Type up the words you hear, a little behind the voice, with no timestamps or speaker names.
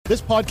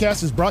This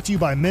podcast is brought to you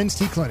by Men's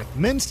T Clinic.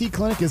 Men's T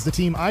Clinic is the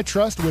team I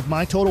trust with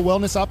my total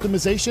wellness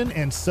optimization,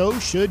 and so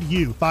should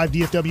you. 5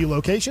 DFW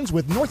locations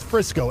with North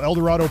Frisco,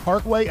 Eldorado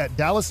Parkway at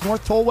Dallas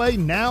North Tollway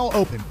now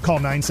open. Call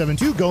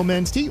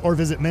 972-GO-MEN'S-T or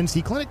visit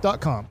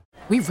mensteclinic.com.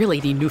 We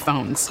really need new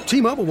phones.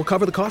 T-Mobile will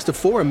cover the cost of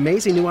 4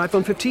 amazing new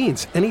iPhone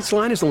 15s, and each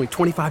line is only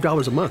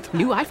 $25 a month.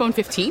 New iPhone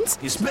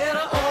 15s? It's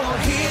better over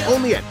here.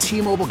 Only at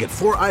T-Mobile, get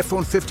 4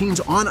 iPhone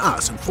 15s on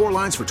us and 4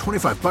 lines for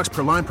 $25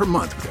 per line per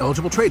month with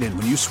eligible trade-in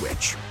when you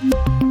switch.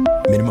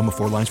 Minimum of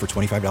 4 lines for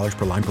 $25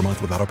 per line per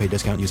month with autopay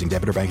discount using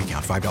debit or bank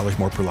account. $5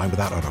 more per line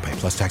without autopay,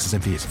 plus taxes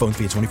and fees. Phone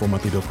fee at 24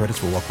 monthly bill credits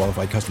for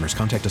well-qualified customers.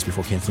 Contact us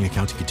before canceling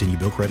account to continue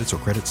bill credits or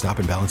credit stop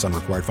and balance on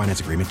required finance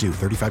agreement due.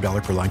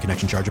 $35 per line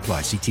connection charge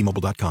applies. See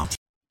T-Mobile.com.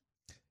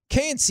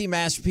 KNC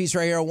Masterpiece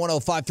right here on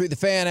 105.3 The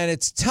Fan, and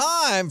it's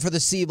time for the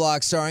C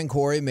Block starring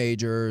Corey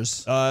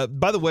Majors. By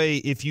the way,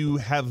 if you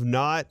have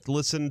not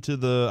listened to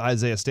the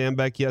Isaiah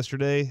Stanback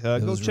yesterday,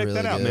 go check really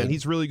that out, good. man.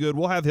 He's really good.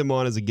 We'll have him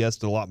on as a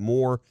guest a lot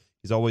more.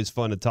 He's always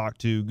fun to talk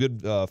to.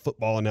 Good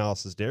football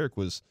analysis. Derek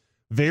was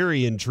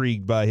very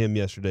intrigued by him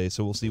yesterday,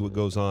 so we'll see what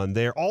goes on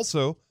there.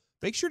 Also,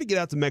 make sure to get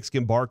out to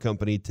Mexican Bar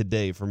Company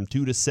today from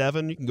 2 to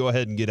 7. You can go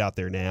ahead and get out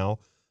there now.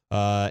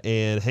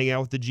 And hang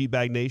out with the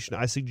G-Bag Nation.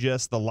 I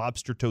suggest the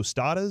lobster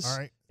tostadas. All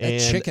right.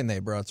 That chicken they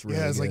brought's really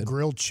good. Yeah, it's like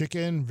grilled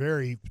chicken,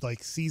 very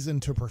like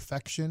seasoned to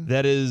perfection.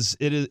 It is,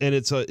 and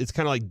it's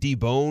kind of like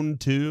deboned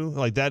too.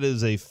 Like that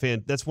is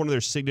that's one of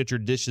their signature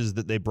dishes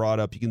that they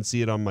brought up. You can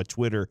see it on my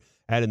Twitter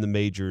in the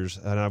Majors,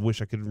 and I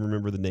wish I could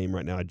remember the name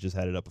right now. I just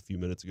had it up a few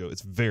minutes ago.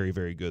 It's very,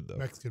 very good though.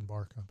 Mexican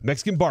Bar Company.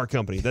 Mexican Bar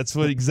Company. That's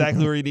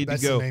exactly where you need to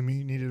go. That's the name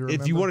you needed to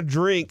remember. If you want to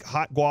drink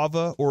hot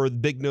guava or the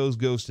Big Nose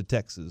Goes to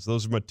Texas,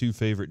 those are my 2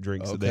 favorite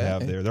drinks that they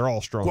have there. They're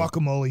all strong.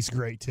 Guacamole's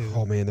great too.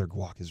 Oh man, their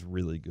guac is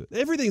really good.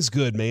 Everything's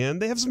good, man.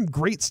 They have some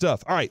great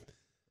stuff. All right.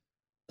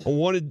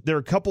 There are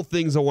a couple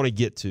things I want to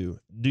get to.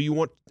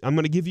 I'm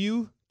going to give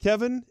you,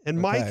 Kevin and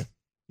Mike,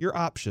 your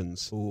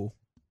options. Ooh,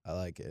 I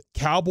like it.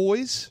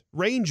 Cowboys,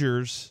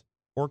 Rangers,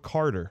 or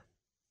Carter?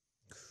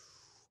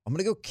 I'm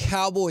going to go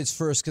Cowboys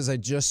first because I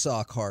just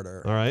saw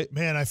Carter. All right.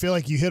 Man, I feel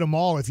like you hit them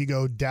all if you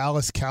go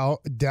Dallas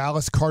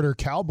Carter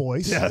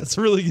Cowboys. Yeah, that's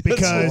really good.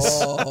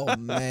 Because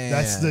man.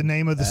 that's the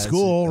name of the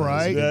school,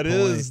 right? That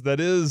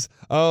is.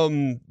 Are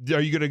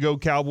you going to go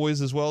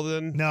Cowboys as well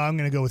then? No, I'm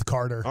going to go with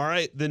Carter. All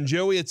right. Then,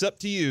 Joey, it's up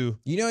to you.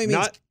 You know he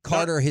means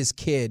Carter, his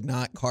kid,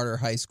 not Carter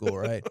High School,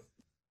 right?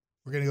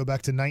 We're going to go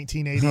back to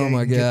 1988 Oh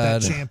my and get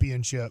that God.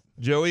 championship.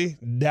 Joey,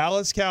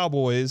 Dallas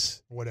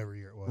Cowboys, Whatever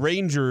year it was.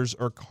 Rangers,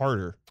 or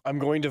Carter? I'm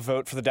going to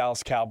vote for the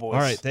Dallas Cowboys. All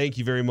right. Thank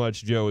you very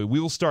much, Joey. We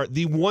will start.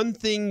 The one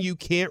thing you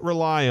can't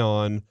rely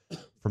on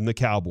from the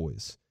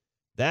Cowboys,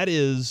 that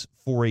is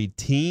for a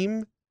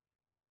team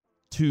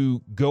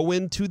to go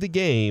into the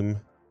game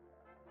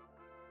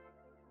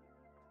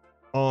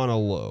on a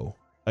low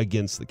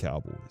against the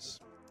Cowboys.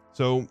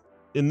 So,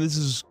 and this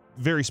is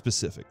very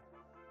specific.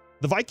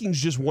 The Vikings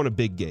just won a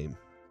big game,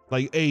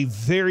 like a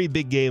very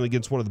big game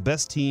against one of the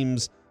best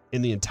teams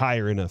in the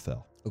entire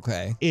NFL.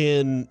 Okay.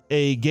 In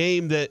a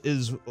game that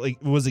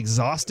was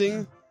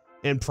exhausting,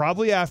 and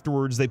probably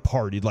afterwards they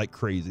partied like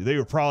crazy. They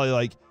were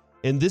probably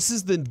and this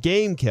is the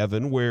game,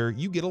 Kevin, where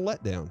you get a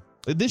letdown.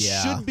 This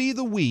should be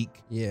the week.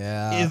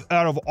 Yeah.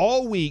 Out of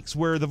all weeks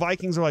where the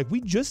Vikings are like,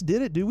 we just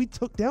did it, dude. We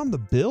took down the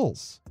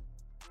Bills.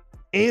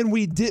 And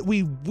we did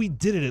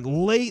it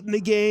late in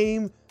the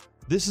game.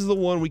 This is the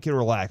one we can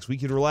relax. We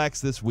can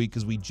relax this week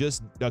because we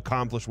just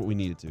accomplished what we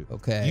needed to.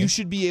 Okay. You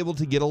should be able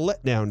to get a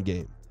letdown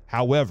game.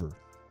 However,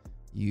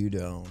 you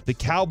don't. the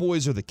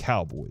Cowboys are the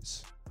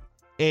Cowboys.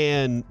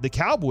 And the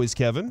Cowboys,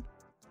 Kevin,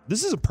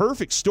 this is a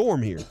perfect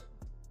storm here.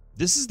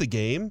 This is the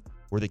game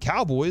where the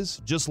Cowboys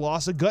just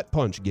lost a gut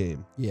punch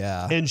game.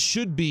 Yeah. And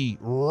should be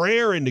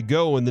raring to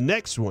go in the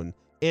next one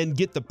and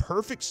get the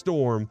perfect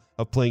storm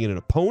of playing an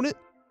opponent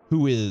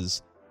who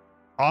is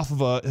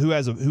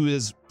who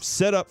is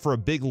set up for a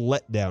big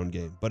letdown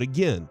game. But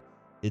again,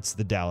 it's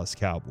the Dallas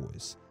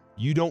Cowboys.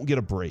 You don't get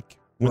a break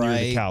when you're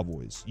the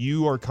Cowboys.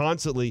 You are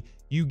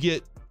you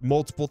get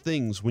multiple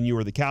things when you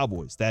are the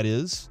Cowboys. That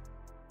is,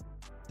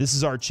 this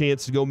is our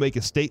chance to go make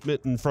a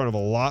statement in front of a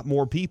lot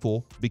more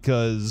people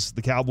because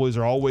the Cowboys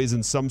are always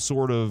in some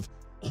sort of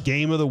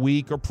game of the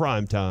week or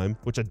prime time,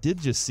 which I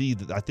did just see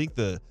that I think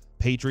the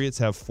Patriots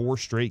have 4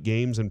 straight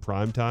games in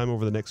prime time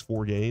over the next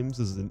 4 games.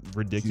 This is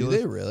ridiculous.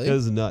 Do they really? That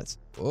is nuts.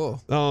 Oh.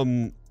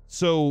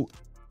 So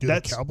Do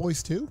the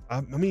Cowboys too?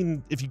 I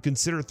mean, if you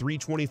consider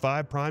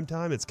 3:25 prime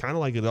time, it's kind of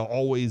like it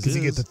always is. Because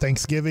you get the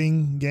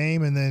Thanksgiving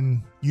game, and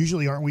then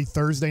usually aren't we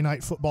Thursday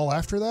night football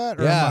after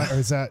that? Or Yeah. or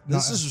is that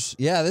This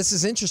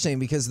is interesting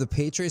because the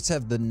Patriots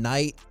have the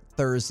night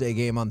Thursday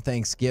game on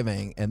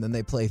Thanksgiving, and then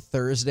they play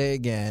Thursday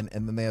again,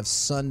 and then they have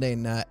Sunday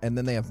night, and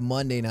then they have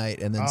Monday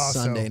night, and then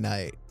Sunday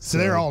night. So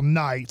they're all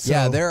night. So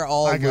yeah, they're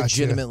all I gotcha.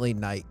 legitimately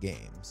night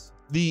games.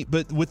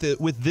 But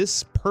with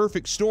this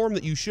perfect storm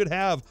that you should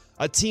have,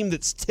 a team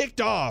that's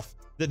ticked off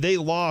that they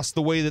lost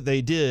the way that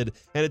they did,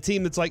 and a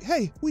team that's like,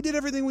 hey, we did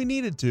everything we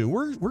needed to.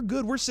 We're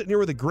good. We're sitting here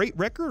with a great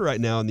record right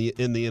now in the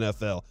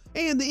NFL.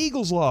 And the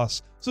Eagles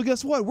lost. So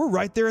guess what? We're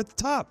right there at the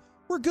top.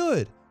 We're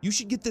good. You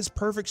should get this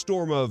perfect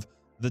storm of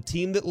the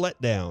team that let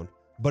down,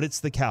 but it's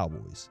the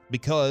Cowboys.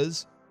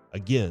 Because,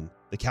 again,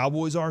 the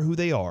Cowboys are who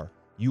they are.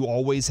 You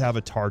always have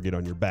a target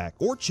on your back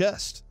or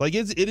chest. Like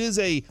it is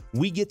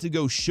we get to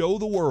go show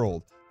the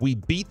world we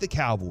beat the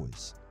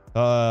Cowboys.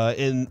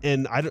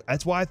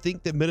 That's why I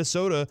think that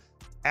Minnesota,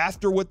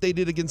 after what they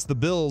did against the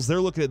Bills,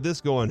 they're looking at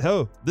this going,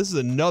 oh, this is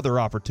another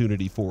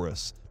opportunity for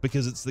us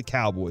because it's the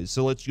Cowboys.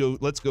 So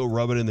let's go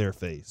rub it in their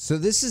face. So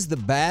this is the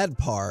bad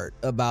part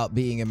about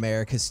being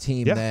America's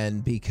team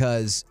then,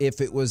 because if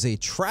it was a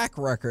track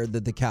record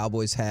that the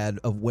Cowboys had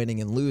of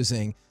winning and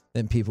losing,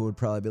 then people would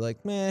probably be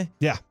like, meh.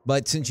 Yeah.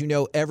 But since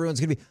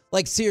everyone's going to be,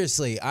 like,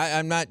 seriously,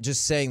 I'm not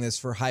just saying this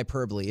for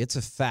hyperbole. It's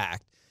a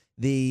fact.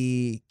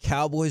 The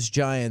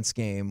Cowboys-Giants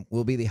game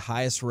will be the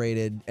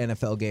highest-rated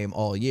NFL game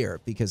all year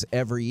because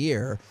every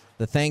year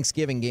the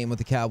Thanksgiving game with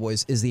the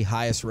Cowboys is the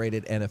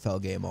highest-rated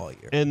NFL game all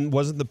year. And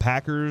wasn't the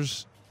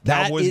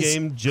Packers-Cowboys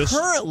game just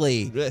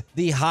currently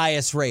the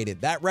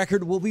highest-rated? That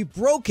record will be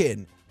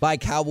broken by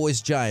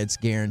Cowboys-Giants,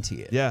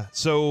 guarantee it. Yeah,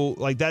 so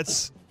like that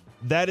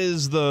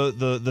is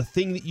the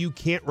thing that you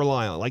can't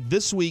rely on. Like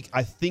this week,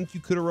 I think you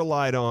could have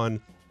relied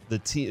on the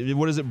team.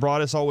 What is it?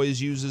 Broadus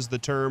always uses the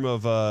term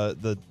of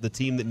the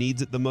team that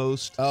needs it the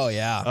most. Oh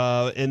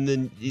yeah. And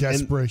then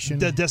desperation.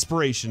 The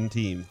desperation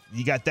team.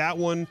 You got that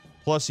one.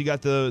 Plus you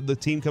got the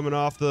team coming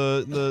off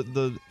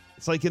the.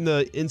 It's like in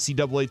the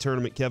NCAA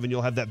tournament, Kevin.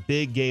 You'll have that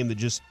big game that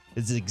just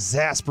is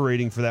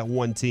exasperating for that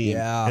one team.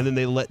 Yeah. And then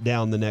they let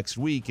down the next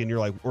week, and you're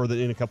like,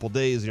 in a couple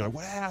days, and you're like,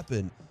 what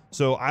happened?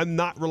 So I'm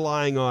not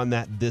relying on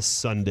that this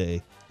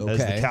Sunday as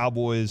the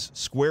Cowboys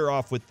square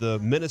off with the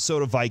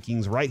Minnesota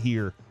Vikings right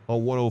here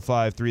on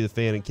 105.3 The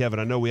Fan. And Kevin,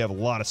 I know we have a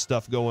lot of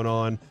stuff going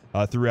on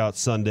throughout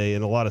Sunday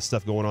and a lot of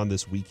stuff going on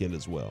this weekend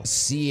as well.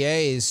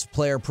 CA's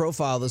player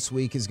profile this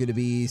week is going to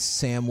be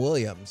Sam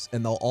Williams,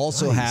 and they'll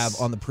also have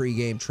on the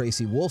pregame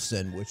Tracy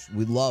Wolfson, which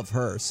we love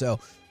her. So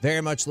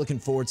very much looking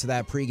forward to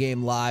that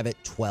pregame live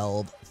at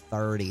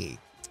 12:30.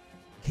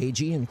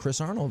 KG and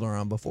Chris Arnold are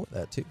on before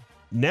that too.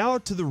 Now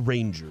to the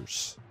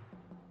Rangers.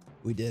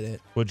 We did it.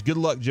 Which, good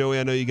luck, Joey.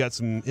 I know you got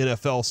some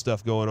NFL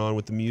stuff going on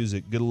with the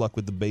music. Good luck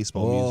with the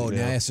baseball music.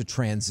 Oh, now it's a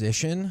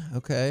transition?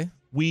 Okay.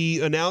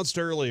 We announced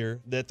earlier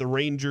that the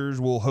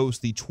Rangers will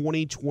host the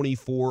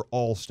 2024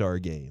 All-Star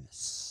Game.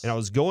 And I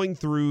was going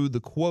through the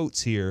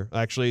quotes here.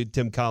 Actually,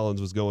 Tim Collins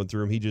was going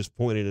through them. He just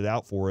pointed it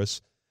out for us.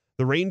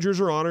 The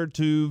Rangers are honored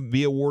to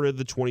be awarded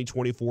the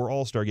 2024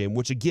 All-Star Game,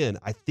 which, again,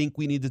 I think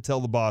we need to tell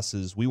the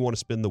bosses we want to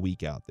spend the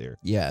week out there.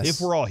 Yes. If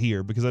we're all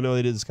here, because I know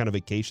it is kind of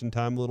vacation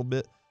time a little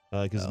bit.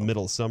 Because it's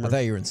middle of summer. I thought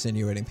you were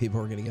insinuating people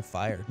were going to get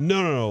fired.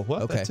 No.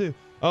 What? Okay. That too.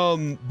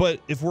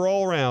 But if we're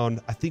all around,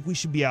 I think we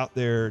should be out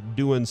there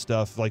doing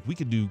stuff. Like we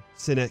could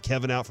send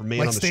Kevin out for Man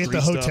on the Street stay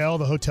at the hotel,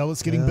 the hotel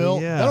that's getting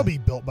built. Yeah. That'll be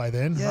built by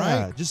then,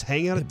 right? Just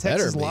hang out at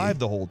Texas Live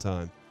the whole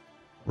time.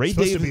 It's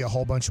supposed to be a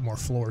whole bunch of more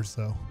floors,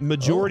 though.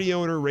 Majority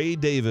owner Ray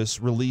Davis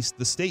released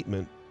the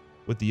statement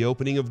with the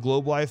opening of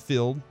Globe Life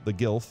Field, the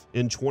GILF,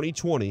 in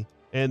 2020,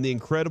 and the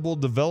incredible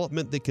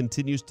development that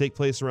continues to take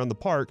place around the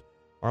park.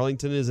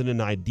 Arlington is in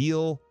an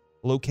ideal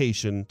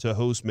location to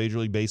host Major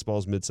League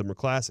Baseball's Midsummer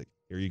Classic.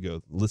 Here you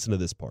go. Listen to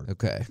this part.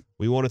 Okay.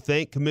 We want to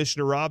thank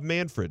Commissioner Rob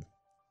Manfred,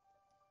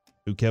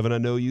 who, Kevin, I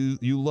know you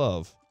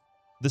love,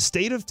 the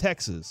state of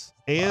Texas,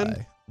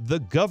 and the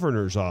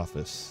governor's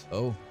office.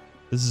 Oh.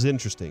 This is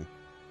interesting.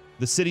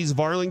 The cities of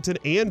Arlington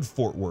and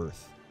Fort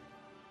Worth,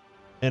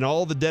 and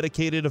all the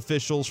dedicated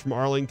officials from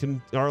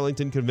Arlington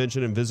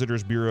Convention and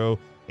Visitors Bureau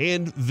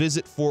and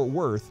Visit Fort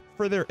Worth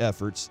for their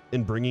efforts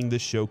in bringing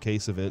this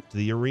showcase event to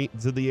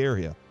the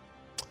area.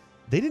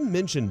 They didn't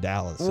mention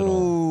Dallas at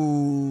all.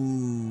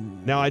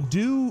 Now I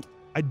do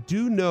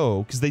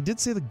know, because they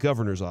did say the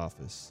governor's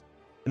office,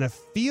 and I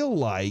feel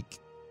like,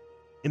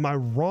 am I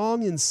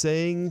wrong in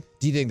saying?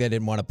 Do you think they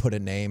didn't want to put a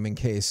name in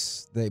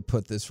case they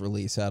put this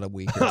release out a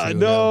week or two ago?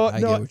 No. I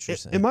get what you're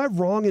saying. Am I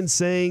wrong in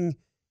saying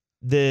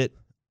that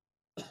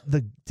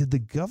did the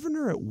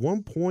governor at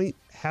one point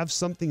have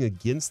something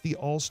against the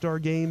All-Star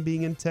game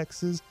being in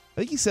Texas?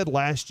 I think he said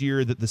last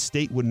year that the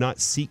state would not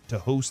seek to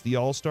host the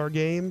All-Star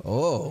game.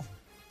 Oh.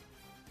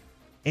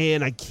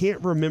 And I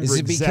can't remember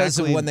exactly. exactly. Is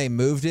it because of when they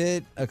moved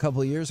it a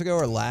couple of years ago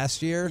or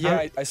last year?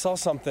 Yeah, I saw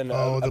something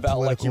about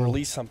like you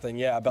released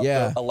something. About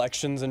the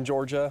elections in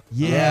Georgia.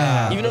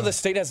 Yeah. Even though the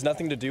state has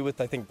nothing to do with,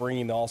 I think,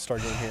 bringing the All-Star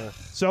game here.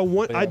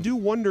 So I do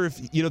wonder if,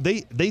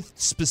 they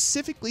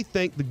specifically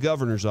thanked the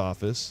governor's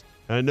office.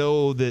 And I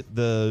know that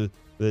the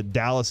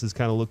Dallas is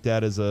kind of looked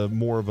at as a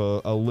more of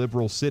a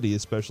liberal city,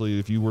 especially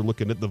if you were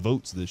looking at the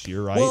votes this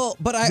year, right? Well,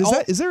 but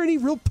is there any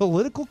real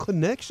political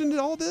connection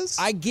to all this?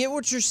 I get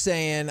what you're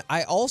saying.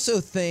 I also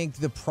think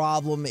the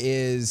problem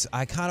is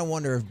I kind of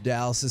wonder if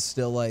Dallas is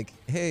still like,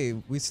 hey,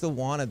 we still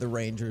wanted the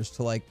Rangers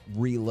to like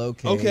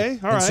relocate. Okay,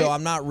 all right. So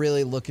I'm not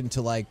really looking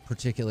to like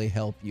particularly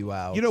help you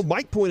out.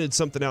 Mike pointed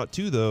something out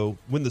too, though.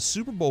 When the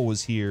Super Bowl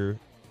was here,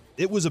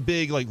 it was a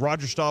big, like,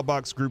 Roger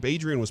Staubach's group.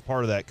 Adrian was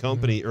part of that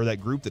company or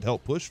that group that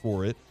helped push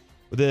for it.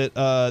 That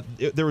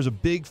there was a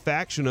big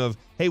faction of,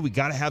 hey, we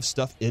got to have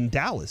stuff in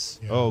Dallas.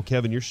 Yeah. Oh,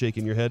 Kevin, you're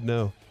shaking your head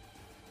no.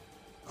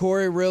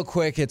 Corey, real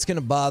quick, it's going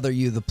to bother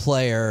you, the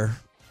player,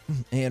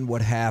 and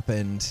what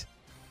happened.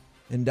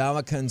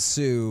 Ndamukong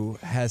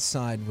Suh has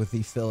signed with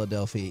the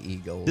Philadelphia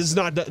Eagles. This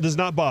does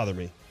not bother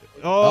me.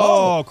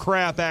 Oh,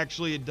 crap,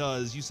 actually it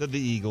does. You said the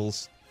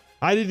Eagles.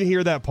 I didn't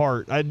hear that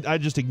part. I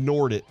just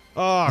ignored it.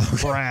 Oh,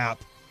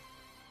 crap.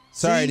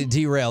 Sorry to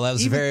derail. That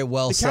was very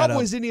well set up. The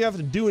Cowboys didn't even have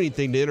to do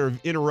anything to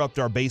interrupt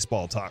our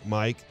baseball talk,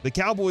 Mike. The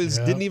Cowboys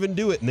didn't even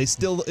do it, and they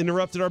still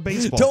interrupted our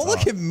baseball talk. Don't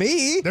look at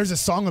me. There's a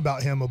song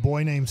about him, A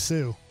Boy Named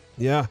Sue.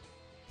 Yeah.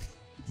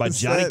 By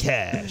Johnny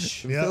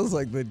Cash. It feels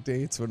like the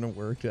dates wouldn't have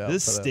worked out.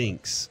 This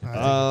stinks.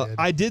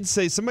 I did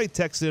say, somebody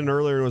texted in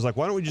earlier and was like,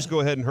 why don't we just go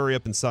ahead and hurry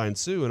up and sign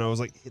Sue? And I was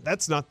like,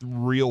 that's not the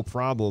real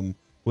problem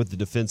with the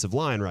defensive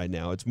line right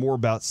now. It's more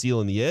about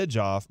sealing the edge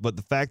off. But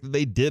the fact that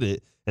they did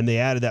it and they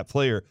added that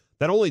player,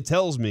 that only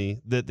tells me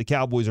that the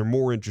Cowboys are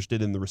more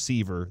interested in the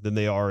receiver than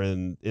they are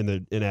in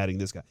adding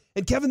this guy.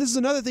 And Kevin, this is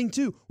another thing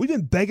too. We've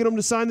been begging them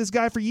to sign this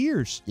guy for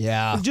years.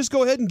 Yeah. Just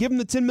go ahead and give him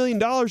the $10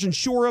 million and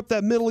shore up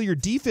that middle of your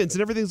defense,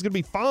 and everything's going to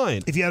be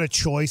fine. If you had a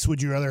choice,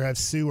 would you rather have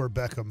Sue or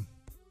Beckham?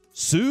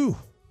 Sue.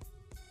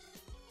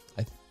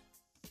 I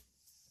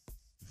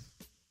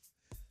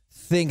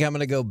think I'm going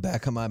to go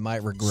Beckham. I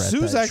might regret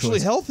Sue's that actually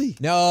choice. healthy.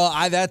 No,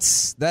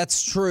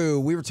 that's true.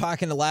 We were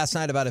talking last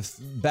night about if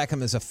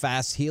Beckham is a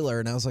fast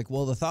healer, and I was like,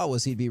 well, the thought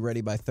was he'd be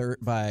ready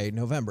by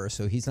November,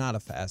 so he's not a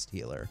fast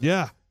healer.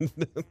 Yeah.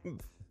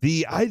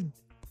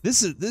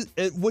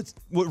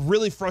 What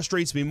really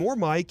frustrates me more,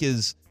 Mike,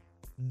 is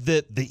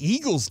that the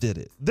Eagles did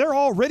it. They're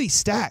already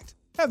stacked.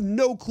 I have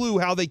no clue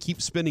how they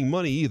keep spending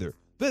money either.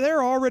 But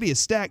they're already a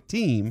stacked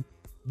team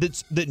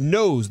that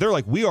knows. They're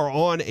like, we are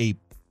on a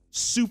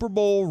Super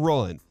Bowl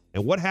run.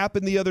 And what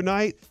happened the other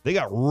night? They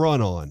got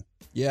run on.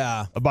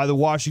 Yeah. By the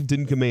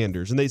Washington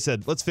Commanders. And they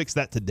said, let's fix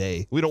that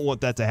today. We don't want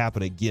that to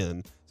happen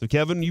again. So,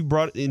 Kevin, you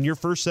brought in your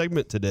first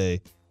segment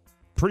today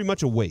pretty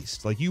much a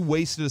waste. Like, you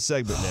wasted a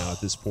segment now at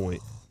this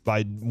point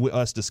by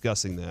us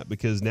discussing that,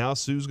 because now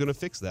Sue's going to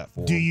fix that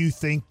for him. Do you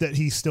think that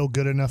he's still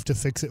good enough to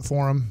fix it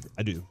for him?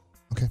 I do.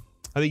 Okay.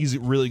 I think he's a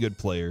really good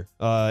player.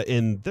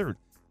 And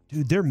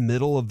their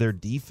middle of their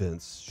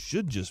defense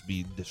should just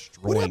be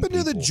destroying. What happened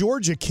to the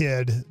Georgia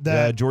kid?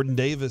 Jordan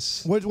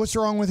Davis. What's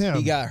wrong with him?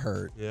 He got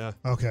hurt. Yeah.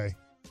 Okay.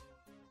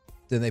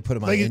 Then they put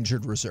him on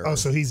injured reserve. Oh,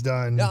 so he's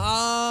done.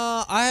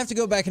 I have to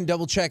go back and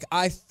double check.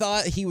 I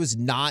thought he was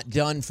not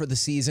done for the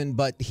season,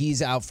 but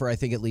he's out for, I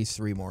think, at least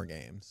 3 more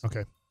games.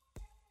 Okay.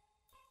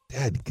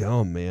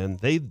 Dadgum, man.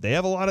 They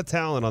have a lot of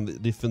talent on the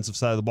defensive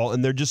side of the ball,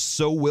 and they're just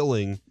so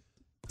willing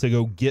to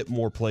go get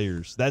more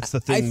players. That's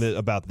the thing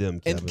about them,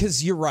 Kevin.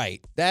 Because you're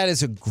right. That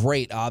is a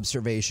great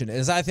observation.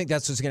 As I think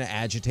that's what's going to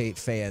agitate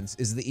fans,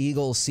 is the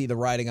Eagles see the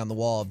writing on the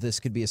wall of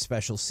this could be a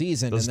special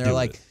season, and they're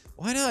like,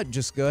 why not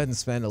just go ahead and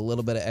spend a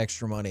little bit of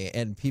extra money?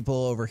 And people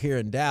over here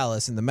in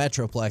Dallas, in the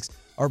Metroplex,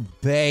 are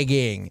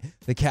begging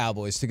the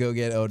Cowboys to go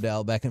get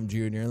Odell Beckham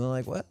Jr. And they're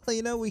like, well,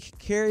 we could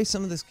carry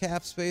some of this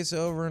cap space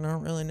over, and I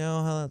don't really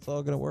know how that's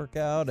all going to work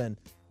out. And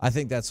I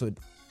think that's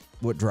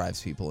what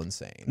drives people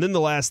insane. And then the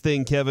last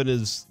thing, Kevin,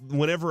 is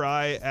whenever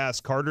I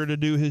ask Carter to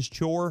do his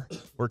chore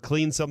or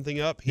clean something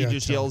up, he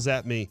just yells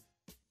at me,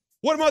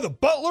 what, am I the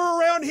butler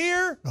around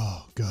here?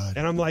 Oh, God.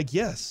 And I'm like,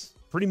 yes,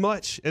 pretty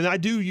much. And I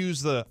do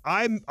use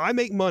I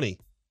make money.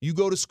 You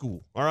go to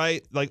school, all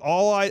right? Like,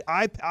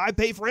 I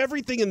pay for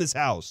everything in this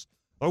house.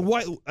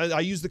 I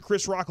use the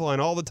Chris Rock line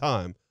all the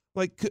time.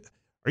 Like,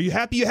 are you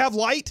happy you have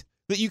light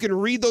that you can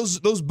read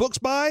those books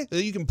by,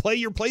 that you can play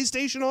your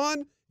PlayStation on?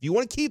 If you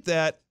want to keep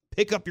that,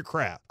 pick up your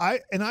crap. I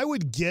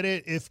would get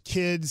it if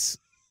kids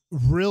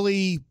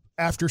really,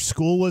 after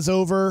school was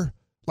over,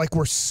 like,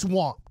 were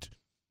swamped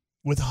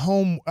with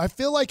home. I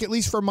feel like, at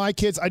least for my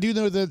kids, I do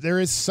know that there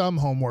is some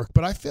homework,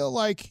 but I feel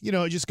like,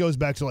 it just goes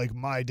back to, like,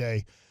 my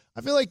day. I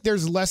feel like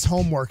there's less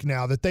homework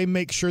now, that they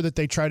make sure that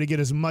they try to get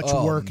as much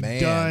work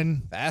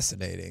done.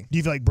 Fascinating. Do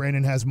you feel like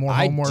Brandon has more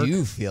homework? I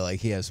do feel like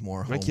he has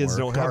more homework. My kids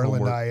don't have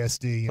Garland homework.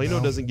 ISD. Plano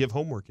doesn't give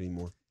homework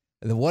anymore.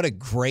 What a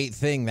great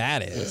thing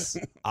that is.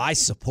 I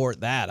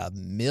support that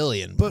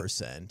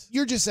 1,000,000%.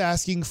 You're just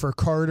asking for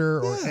Carter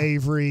or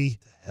Avery.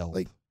 Help.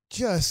 Like,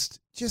 just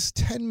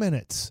 10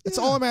 minutes. That's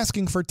all I'm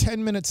asking for,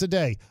 10 minutes a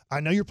day. I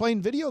know you're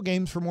playing video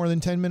games for more than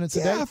 10 minutes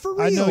a day. Yeah, for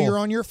real. I know you're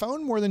on your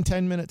phone more than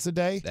 10 minutes a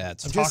day.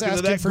 That's I'm just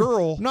talking to asking that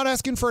girl. I'm not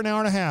asking for an hour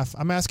and a half.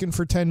 I'm asking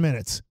for 10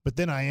 minutes. But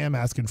then I am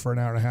asking for an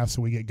hour and a half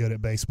so we get good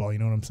at baseball. You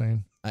know what I'm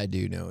saying? I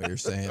do know what you're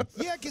saying.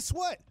 Yeah, guess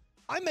what?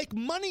 I make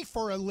money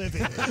for a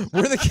living.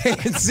 We're the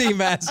KNC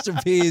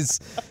Masterpiece.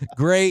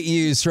 Great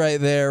use right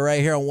there,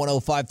 right here on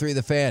 105.3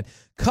 The Fan.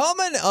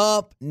 Coming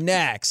up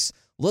next,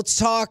 let's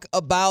talk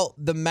about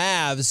the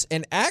Mavs.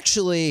 And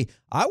actually,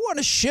 I want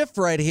to shift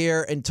right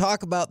here and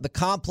talk about the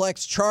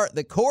complex chart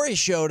that Corey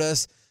showed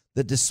us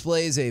that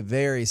displays a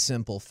very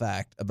simple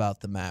fact about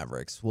the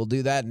Mavericks. We'll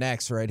do that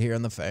next right here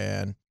on The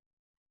Fan.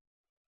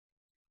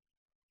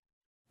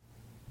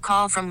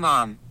 Call from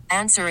mom.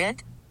 Answer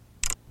it.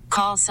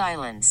 Call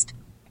silenced.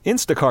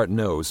 Instacart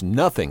knows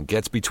nothing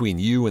gets between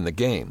you and the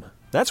game.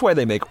 That's why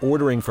they make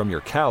ordering from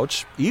your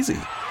couch easy.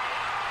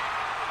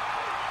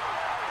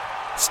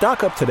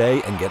 Stock up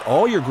today and get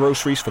all your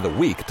groceries for the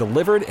week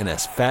delivered in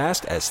as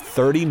fast as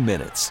 30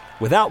 minutes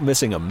without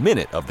missing a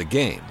minute of the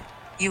game.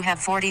 You have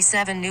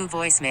 47 new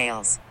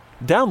voicemails.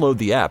 Download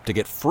the app to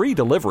get free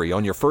delivery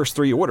on your first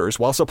 3 orders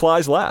while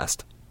supplies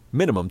last.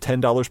 Minimum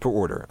 $10 per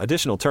order.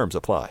 Additional terms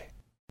apply.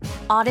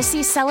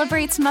 Odyssey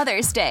celebrates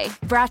Mother's Day,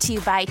 brought to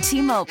you by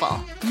T-Mobile.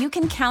 You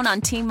can count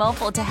on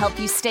T-Mobile to help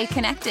you stay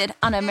connected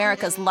on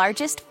America's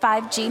largest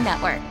 5G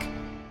network.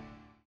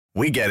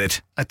 We get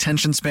it.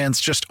 Attention spans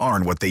just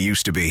aren't what they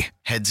used to be.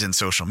 Heads in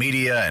social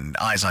media and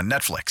eyes on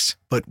Netflix.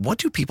 But what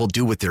do people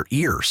do with their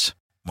ears?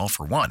 Well,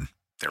 for one,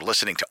 they're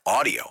listening to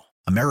audio.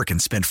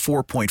 Americans spend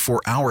 4.4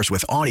 hours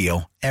with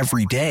audio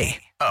every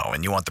day. Oh,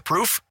 and you want the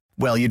proof?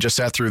 Well, you just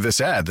sat through this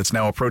ad that's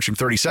now approaching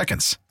 30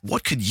 seconds.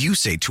 What could you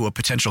say to a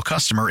potential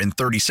customer in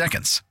 30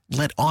 seconds?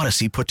 Let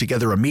Odyssey put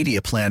together a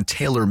media plan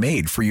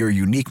tailor-made for your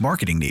unique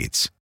marketing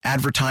needs.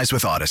 Advertise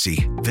with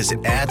Odyssey.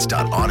 Visit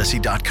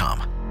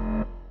ads.odyssey.com.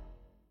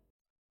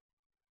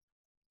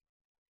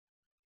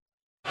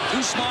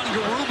 Usman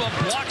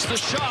Garuba blocks the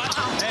shot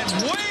and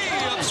way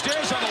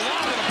upstairs on the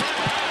lob and a back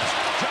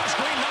pass. Josh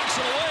Green knocks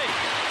it away.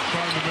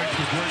 Trying to make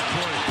the great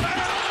play.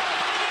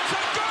 It's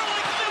a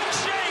garlic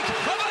milkshake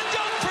of a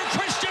dunk for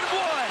Christian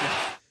Wood.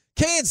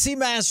 KNC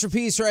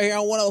Masterpiece right here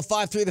on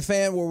 105.3 The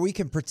Fan, where we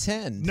can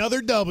pretend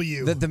another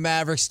W that the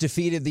Mavericks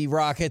defeated the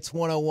Rockets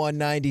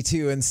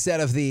 101-92 instead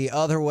of the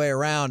other way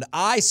around.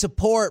 I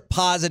support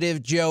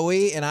positive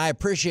Joey, and I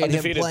appreciate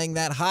him playing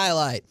that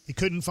highlight. He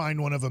couldn't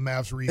find one of a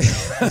Mavs rebound.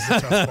 That was the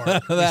tough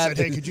part. He said,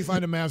 hey, could you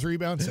find a Mavs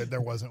rebound? Said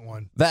there wasn't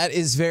one. That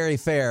is very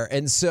fair.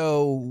 And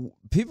so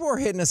people were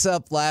hitting us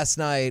up last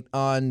night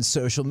on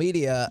social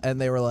media, and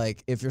they were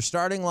like, if your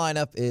starting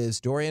lineup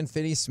is Dorian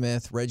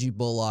Finney-Smith, Reggie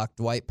Bullock,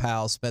 Dwight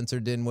Powell, Spencer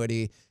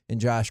Dinwiddie,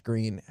 and Josh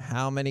Green,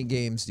 how many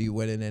games do you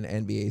win in an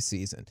NBA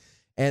season?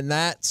 And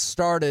that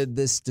started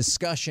this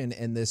discussion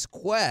and this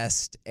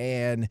quest.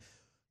 And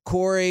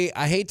Corey,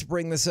 I hate to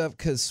bring this up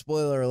because,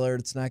 spoiler alert,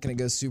 it's not going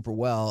to go super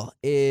well,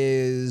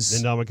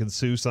 is Ndamukong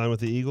Suh signed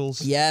with the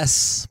Eagles?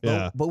 Yes.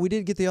 Yeah. But we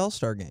did get the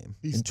All-Star game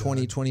in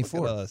 2024.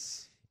 Look at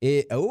us.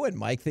 And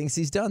Mike thinks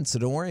he's done, so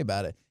don't worry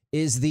about it.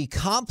 Is the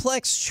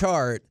complex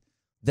chart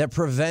that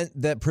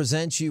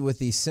presents you with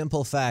the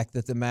simple fact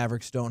that the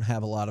Mavericks don't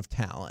have a lot of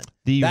talent.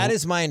 That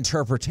is my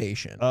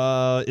interpretation.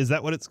 Is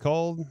that what it's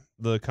called?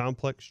 The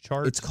complex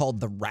chart? It's called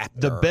the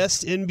Raptor. The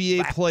best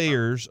NBA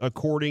players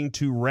according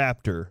to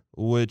Raptor,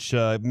 which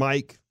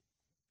Mike,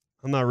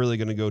 I'm not really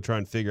going to go try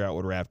and figure out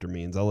what Raptor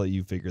means. I'll let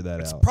you figure that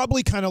out. It's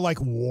probably kind of like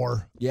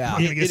war. Yeah.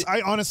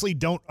 I honestly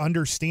don't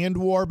understand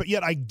war, but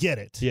yet I get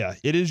it. Yeah,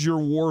 it is your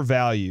war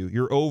value,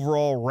 your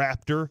overall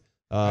Raptor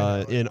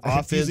in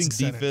offense,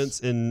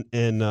 defense,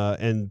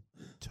 and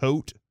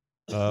tote,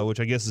 which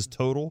I guess is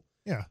total.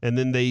 Yeah. And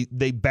then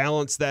they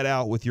balance that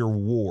out with your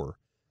war.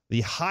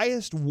 The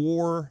highest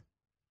war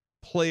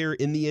player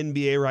in the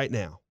NBA right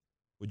now.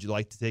 Would you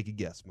like to take a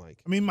guess,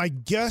 Mike? I mean, my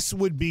guess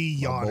would be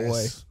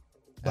Giannis.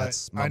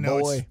 That's my I know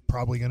boy. It's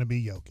probably going to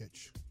be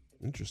Jokic.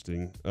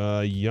 Interesting.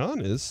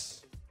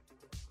 Giannis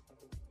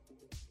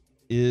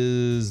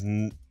is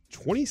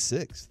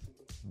 26th.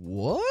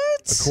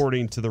 What?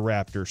 According to the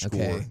Raptor score.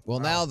 Okay. Well,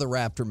 now the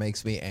Raptor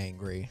makes me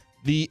angry.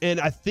 And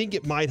I think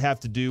it might have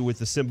to do with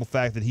the simple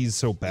fact that he's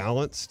so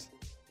balanced.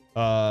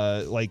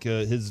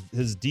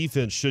 His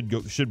defense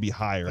should be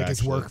higher. Like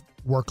actually. his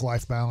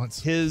work-life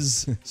balance.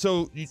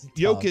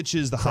 Jokic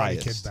is the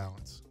highest. Kid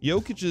balance.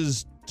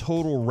 Jokic's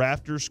total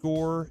Raptor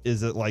score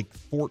is at like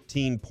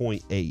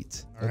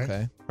 14.8.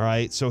 Okay. All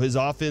right. So his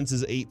offense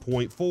is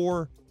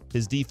 8.4.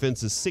 His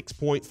defense is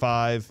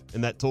 6.5,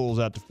 and that totals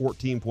out to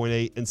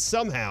 14.8. And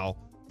somehow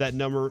that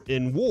number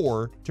in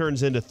war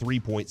turns into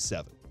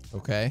 3.7.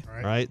 Okay.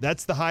 All right.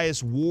 That's the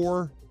highest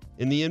war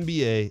in the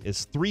NBA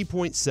is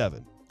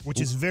 3.7. Which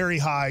is very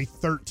high,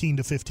 13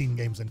 to 15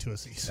 games into a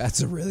season.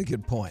 That's a really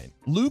good point.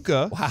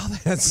 Luka. Wow,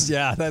 that's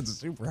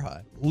super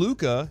high.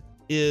 Luka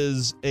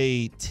is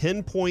a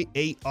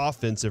 10.8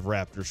 offensive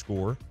Raptor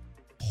score,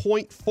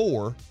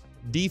 0.4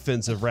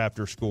 defensive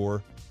Raptor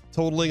score,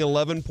 totaling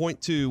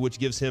 11.2, which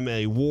gives him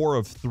a WAR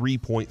of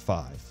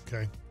 3.5.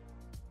 Okay.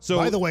 So,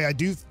 by the way, I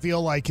do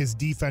feel like his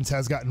defense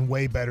has gotten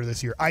way better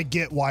this year. I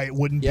get why it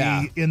wouldn't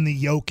be in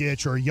the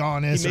Jokic or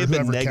Giannis he may or have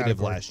been whoever negative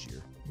category. last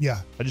year. Yeah.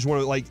 I just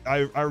want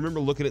to I remember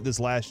looking at this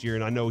last year,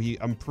 and I know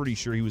I'm pretty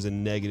sure he was a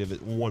negative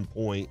at one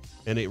point,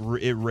 and it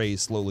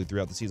raised slowly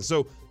throughout the season.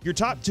 So your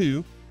top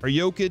two are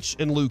Jokic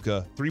and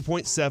Luka,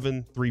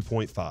 3.7,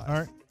 3.5. All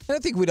right. And I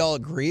think we'd all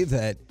agree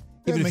that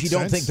even if you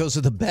don't think those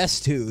are the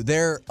best two,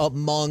 they're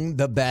among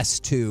the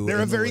best two.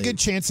 They're a very league. good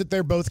chance that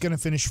they're both going to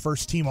finish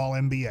first team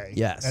All-NBA.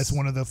 Yes. As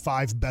one of the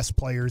 5 best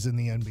players in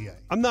the NBA.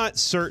 I'm not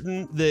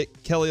certain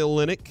that Kelly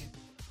Olynyk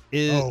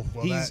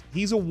is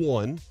he's a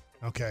 1.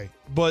 Okay.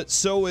 But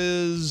so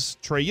is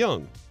Trae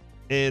Young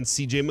and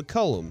CJ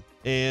McCollum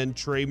and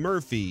Trey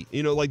Murphy.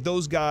 Like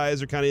those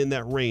guys are kind of in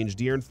that range.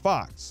 De'Aaron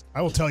Fox.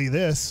 I will tell you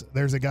this.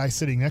 There's a guy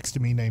sitting next to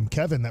me named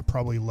Kevin that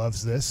probably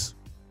loves this.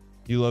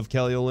 You love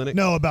Kelly Olynyk?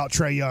 No, about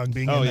Trae Young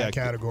being in that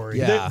category.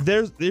 Yeah.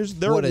 They're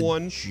what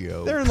one.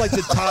 Joke. They're in like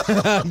the top.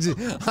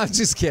 I'm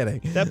just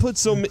kidding. That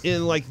puts them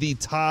in like the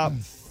top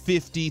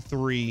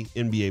 53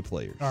 NBA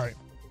players. All right.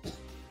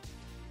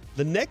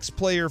 The next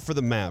player for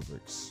the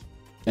Mavericks.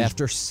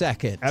 After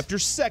second,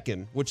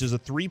 which is a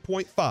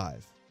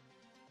 3.5,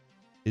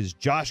 is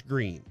Josh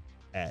Green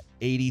at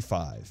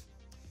 85.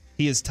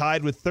 He is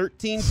tied with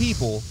 13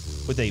 people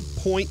with a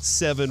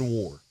 0.7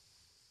 WAR.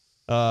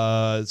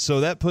 So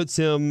that puts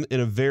him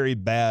in a very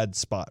bad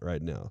spot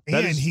right now.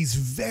 He's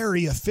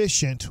very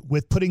efficient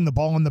with putting the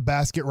ball in the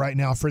basket right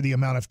now for the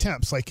amount of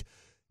attempts. Like,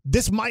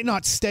 this might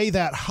not stay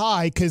that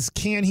high because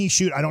can he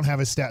shoot? I don't have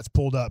his stats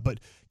pulled up, but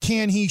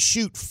can he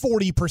shoot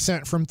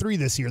 40% from three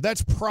this year?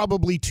 That's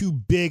probably too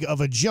big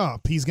of a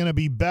jump. He's going to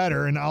be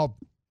better, and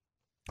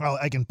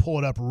I can pull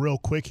it up real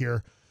quick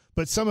here.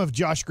 But some of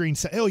Josh Green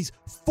said, he's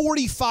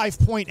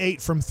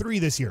 45.8 from three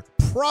this year.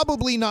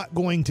 Probably not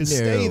going to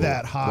stay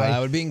that high. Well, that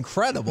would be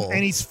incredible.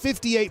 And he's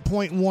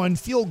 58.1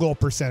 field goal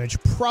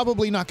percentage.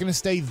 Probably not going to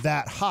stay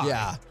that high.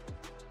 Yeah.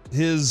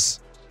 His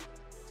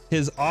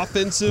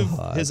offensive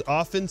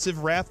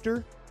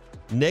Raptor,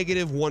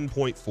 negative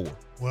 1.4.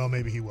 Well,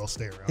 maybe he will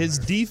stay around. His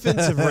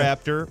defensive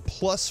Raptor,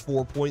 plus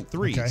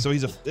 4.3. Okay. So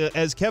he's,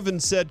 as Kevin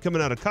said,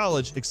 coming out of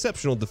college,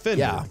 exceptional defender.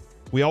 Yeah.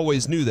 We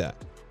always knew that.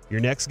 Your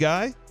next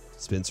guy,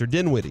 Spencer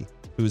Dinwiddie,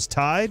 who is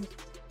tied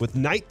with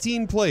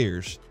 19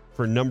 players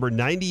for number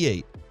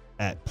 98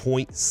 at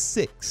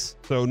 0.6.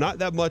 So not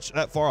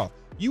that far off.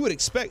 You would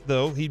expect,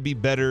 though, he'd be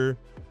better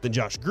than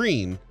Josh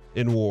Green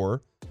in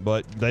WAR.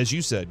 But as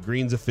you said,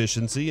 Green's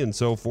efficiency and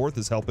so forth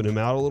is helping him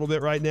out a little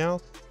bit right now.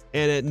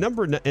 And at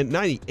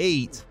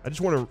 98, I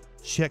just want to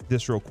check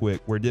this real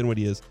quick where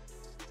Dinwiddie is.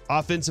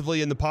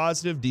 Offensively in the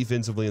positive,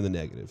 defensively in the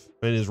negative,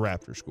 in his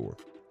Raptor score.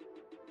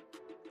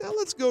 Now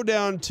let's go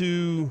down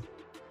to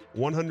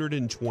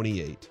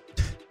 128,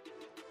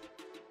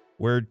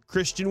 where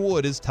Christian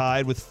Wood is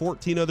tied with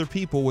 14 other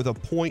people with a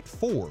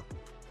 0.4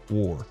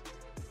 WAR.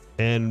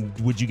 And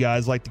would you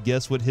guys like to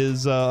guess what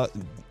his WAR,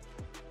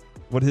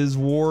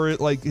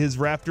 like his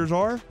Raptors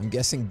are? I'm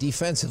guessing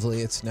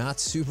defensively it's not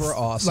super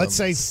awesome. Let's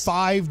say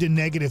 5 to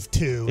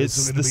 -2.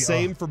 It's the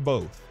same for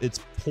both.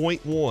 It's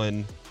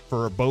 0.1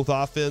 for both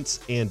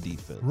offense and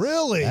defense.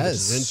 Really? That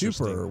is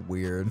super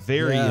weird.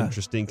 Very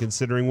interesting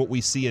considering what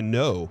we see and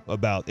know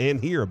about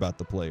and hear about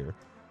the player.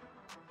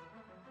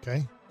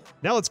 Okay.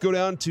 Now let's go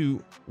down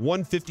to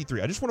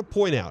 153. I just want to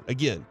point out,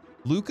 again,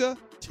 Luka,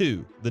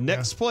 2. The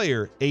next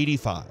player,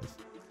 85.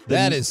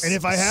 That is and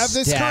if I have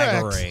this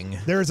staggering.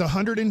 correct, there's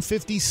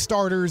 150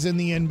 starters in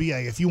the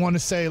NBA. If you want to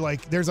say,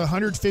 like, there's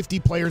 150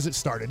 players that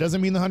start. It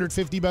doesn't mean the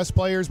 150 best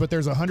players, but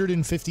there's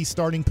 150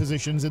 starting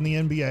positions in the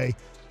NBA.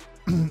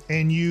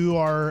 And you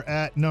are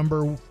at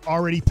number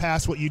already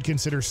past what you'd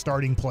consider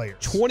starting players.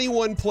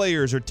 21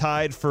 players are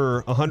tied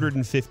for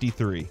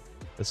 153.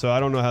 So I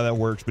don't know how that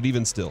works, but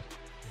even still.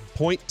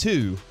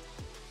 0.2,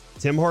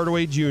 Tim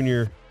Hardaway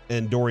Jr.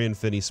 and Dorian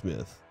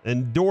Finney-Smith.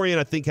 And Dorian,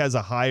 I think, has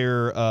a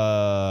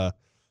higher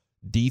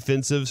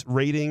defensive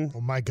rating.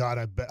 Oh, my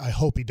God. I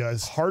hope he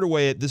does.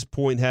 Hardaway at this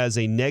point has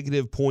a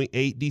negative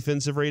 0.8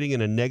 defensive rating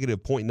and a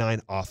negative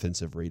 0.9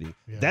 offensive rating.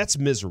 Yeah. That's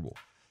miserable.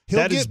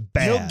 That is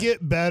bad. He'll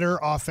get better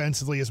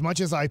offensively. As much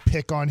as I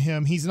pick on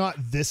him, he's not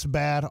this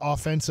bad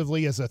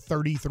offensively as a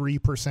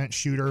 33%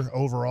 shooter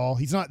overall.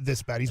 He's not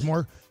this bad. He's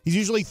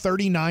usually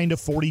 39 to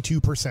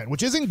 42%,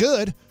 which isn't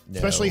good,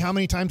 especially how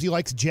many times he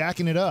likes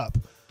jacking it up.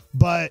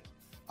 But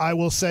I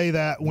will say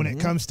that when it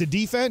comes to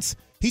defense,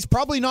 he's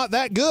probably not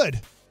that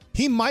good.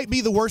 He might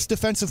be the worst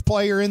defensive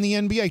player in the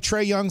NBA.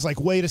 Trae Young's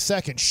like, wait a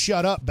second,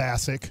 shut up,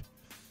 Bassick.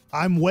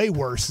 I'm way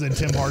worse than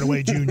Tim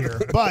Hardaway Jr.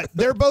 But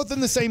they're both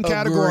in the same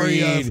category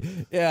of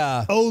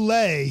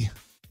Olay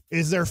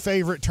is their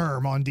favorite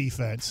term on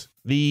defense.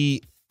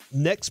 The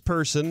next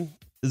person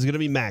is going to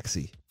be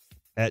Maxey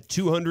at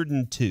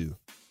 202.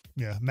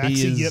 Yeah,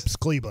 Maxey Yips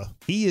Kleba.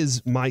 He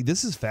is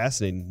this is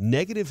fascinating.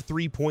 Negative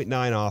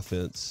 3.9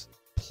 offense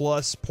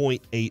plus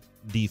 0.8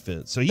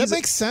 defense. So that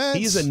makes sense.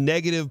 He's a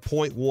negative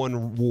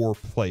 0.1 WAR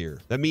player.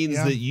 That means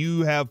that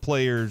you have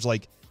players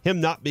like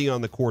him not being on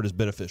the court is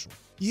beneficial.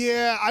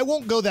 Yeah, I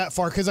won't go that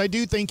far because I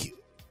do think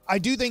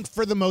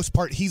for the most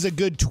part he's a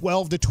good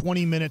 12 to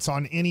 20 minutes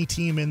on any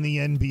team in the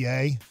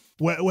NBA.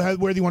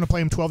 Whether you want to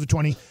play him 12 to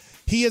 20,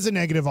 he is a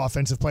negative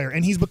offensive player,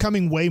 and he's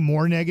becoming way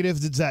more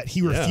negative. It's that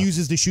he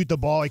refuses to shoot the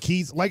ball.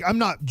 Like I'm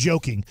not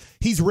joking.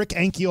 He's Rick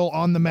Ankiel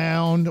on the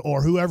mound,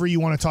 or whoever you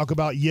want to talk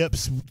about.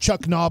 Yips,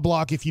 Chuck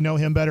Knobloch, if you know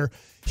him better.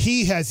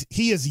 He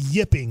is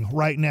yipping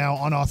right now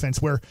on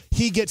offense, where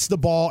he gets the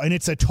ball and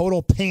it's a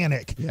total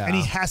panic, and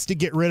he has to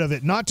get rid of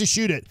it, not to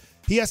shoot it.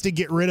 He has to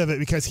get rid of it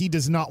because he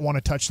does not want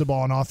to touch the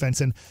ball on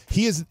offense, and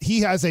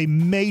he has a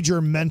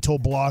major mental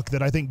block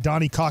that I think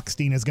Donnie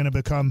Cockstein is going to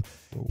become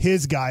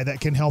his guy that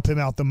can help him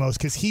out the most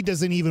because he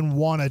doesn't even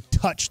want to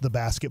touch the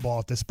basketball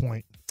at this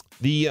point.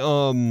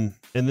 And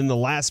then the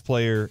last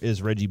player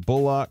is Reggie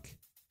Bullock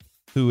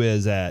who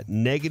is at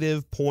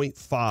negative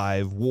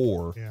 0.5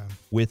 WAR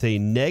with a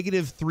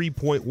negative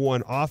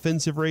 3.1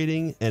 offensive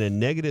rating and a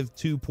negative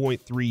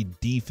 2.3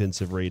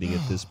 defensive rating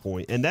at this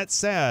point. And that's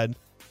sad.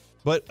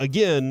 But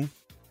again,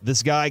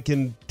 this guy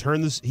can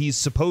turn this. He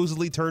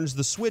supposedly turns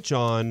the switch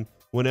on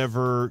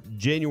whenever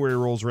January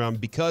rolls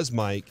around because,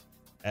 Mike,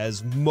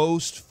 as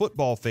most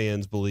football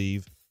fans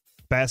believe,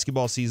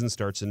 basketball season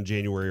starts in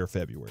January or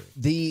February.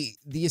 The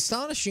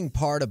astonishing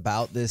part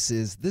about this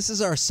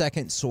is our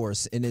second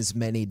source in as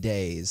many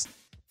days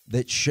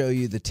that show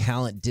you the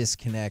talent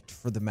disconnect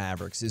for the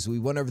Mavericks. Is we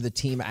went over the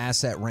team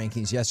asset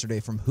rankings yesterday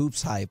from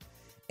Hoops Hype,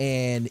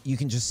 and you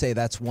can just say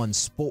that's one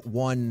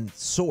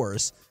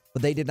source,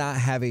 but they did not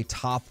have a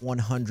top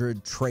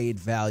 100 trade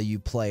value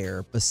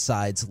player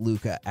besides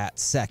Luka at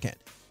second.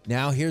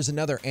 Now here's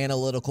another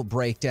analytical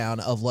breakdown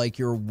of like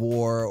your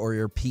WAR or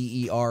your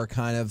PER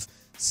kind of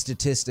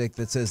statistic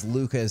that says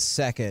Luka is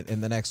second,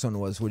 and the next one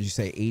was, what did you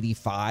say,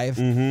 85?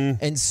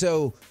 Mm-hmm. And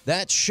so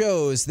that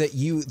shows that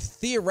you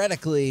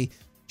theoretically,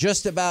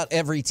 just about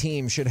every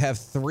team should have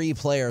 3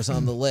 players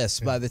on the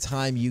list by the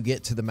time you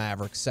get to the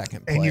Mavericks'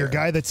 second player. And your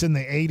guy that's in the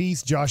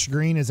 80s, Josh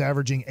Green, is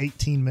averaging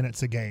 18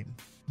 minutes a game.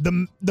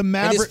 The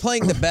Mavericks, and is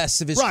playing the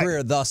best of his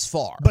career thus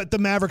far. But the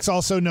Mavericks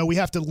also know we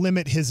have to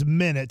limit his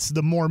minutes.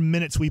 The more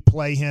minutes we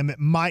play him, it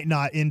might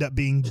not end up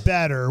being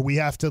better. We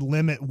have to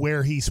limit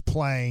where he's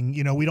playing.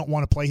 You know, we don't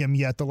want to play him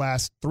yet the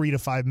last 3 to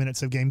 5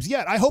 minutes of games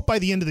yet. I hope by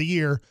the end of the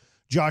year,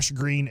 Josh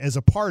Green is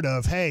a part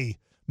of, hey,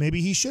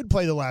 maybe he should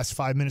play the last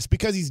 5 minutes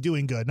because he's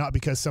doing good, not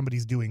because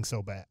somebody's doing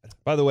so bad.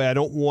 By the way, I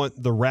don't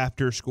want the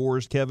Raptor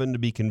scores, Kevin, to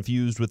be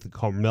confused with the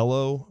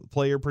Carmelo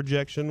player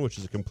projection, which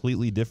is a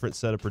completely different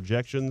set of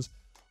projections.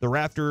 The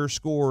Raptor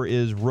score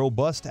is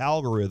robust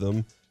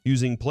algorithm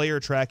using player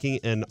tracking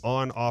and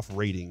on-off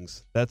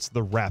ratings. That's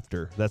the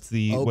Raptor. That's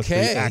what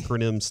the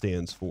acronym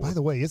stands for. By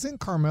the way, isn't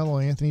Carmelo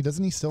Anthony,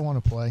 doesn't he still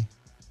want to play?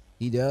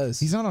 He does.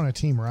 He's not on a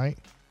team, right?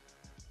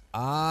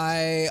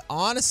 I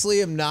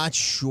honestly am not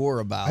sure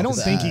about that. I don't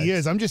think he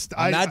is. I'm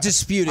not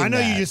disputing I know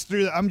that. you just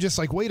threw that. I'm just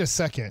like, wait a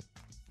second.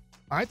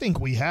 I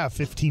think we have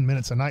 15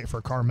 minutes a night for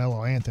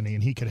Carmelo Anthony,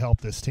 and he could help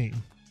this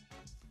team.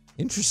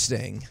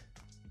 Interesting.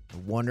 I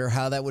wonder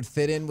how that would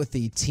fit in with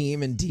the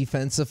team and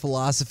defensive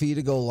philosophy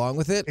to go along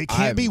with it. It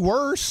can't be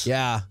worse.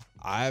 Yeah,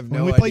 I have no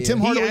idea. When we play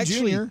Tim Hardaway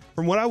Jr.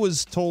 From what I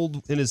was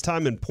told in his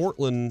time in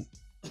Portland,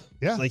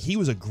 like he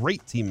was a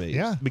great teammate.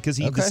 Yeah, because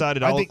he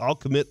decided I'll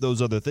commit those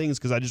other things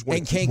because I just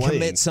want to keep playing.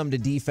 Commit some to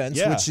defense,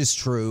 which is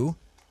true.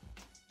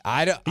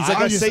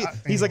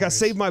 He's like I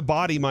saved my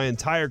body my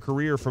entire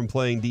career from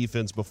playing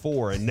defense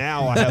before, and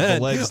now I have the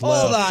legs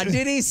left. Hold on,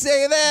 did he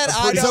say that?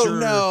 I don't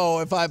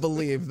know if I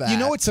believe that. You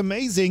know what's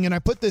amazing, and I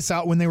put this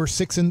out when they were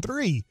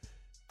 6-3.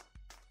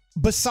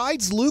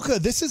 Besides Luka,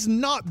 this has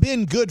not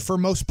been good for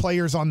most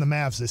players on the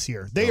Mavs this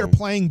year. They are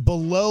playing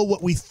below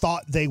what we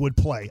thought they would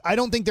play. I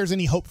don't think there's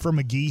any hope for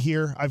McGee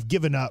here. I've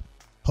given up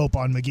hope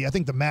on McGee. I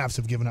think the Mavs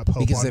have given up hope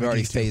on McGee. Because they've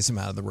already phased him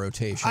out of the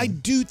rotation. I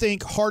do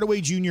think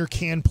Hardaway Jr.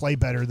 can play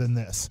better than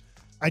this.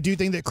 I do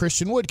think that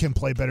Christian Wood can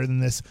play better than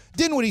this.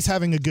 Dinwiddie's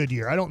having a good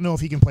year. I don't know if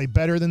he can play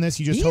better than this.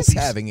 You just hope he's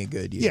having a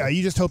good year. Yeah,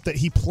 you just hope that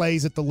he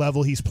plays at the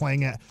level he's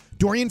playing at.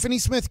 Dorian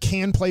Finney-Smith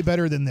can play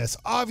better than this.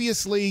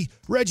 Obviously,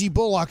 Reggie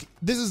Bullock,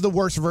 this is the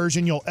worst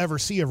version you'll ever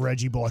see of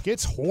Reggie Bullock.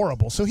 It's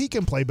horrible, so he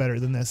can play better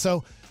than this.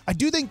 So I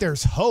do think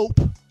there's hope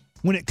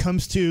when it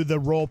comes to the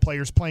role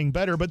players playing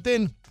better, but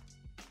then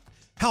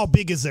how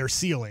big is their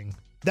ceiling?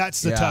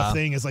 That's the tough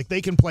thing, is like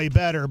they can play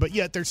better, but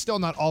yet they're still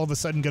not all of a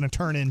sudden going to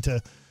turn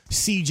into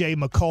CJ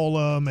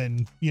McCollum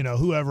and, you know,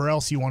 whoever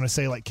else you want to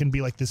say like can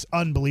be like this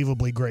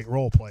unbelievably great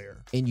role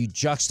player. And you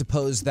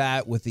juxtapose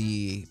that with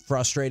the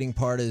frustrating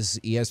part is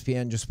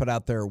ESPN just put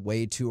out their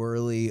way too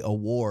early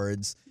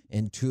awards,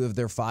 and 2 of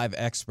their 5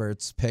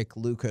 experts pick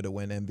Luka to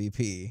win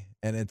MVP.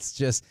 And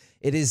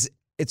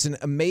it's an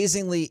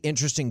amazingly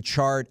interesting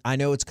chart. I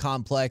know it's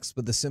complex,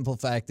 but the simple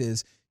fact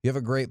is you have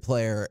a great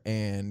player,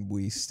 and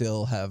we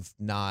still have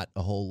not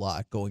a whole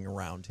lot going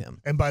around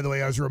him. And by the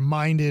way, I was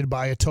reminded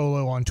by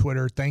Atolo on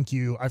Twitter, thank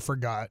you, I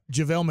forgot,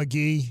 JaVale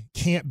McGee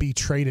can't be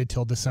traded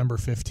till December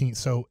 15th.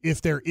 So if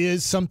there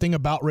is something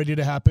about ready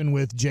to happen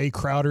with Jay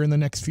Crowder in the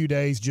next few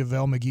days,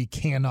 JaVale McGee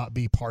cannot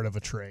be part of a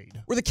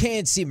trade. We're the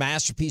KNC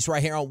Masterpiece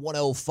right here on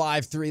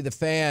 105.3 The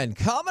Fan.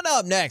 Coming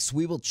up next,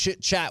 we will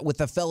chit-chat with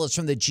the fellas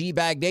from the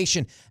G-Bag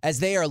Nation as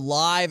they are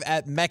live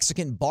at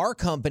Mexican Bar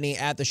Company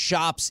at the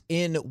Shops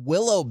in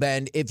Willow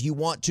Bend. If you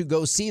want to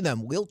go see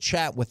them, we'll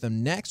chat with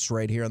them next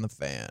right here on The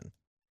Fan.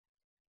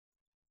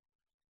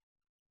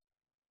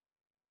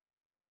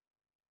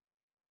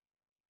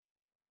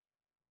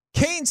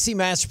 KNC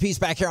Masterpiece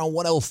back here on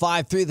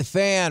 105.3 The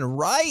Fan.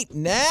 Right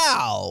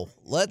now,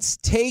 let's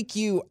take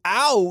you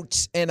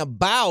out and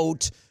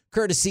about,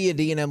 courtesy of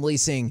D&M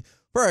Leasing,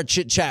 for a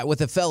chit-chat with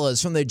the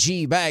fellas from the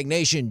G-Bag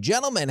Nation.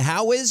 Gentlemen,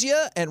 how is you?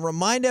 And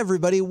remind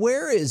everybody,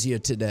 where is you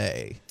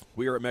today?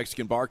 We are at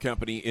Mexican Bar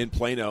Company in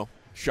Plano.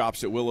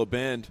 Shops at Willow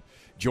Bend.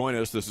 Join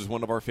us. This is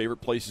one of our favorite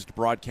places to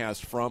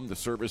broadcast from. The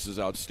service is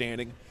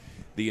outstanding.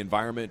 The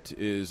environment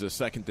is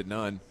second to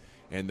none,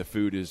 and the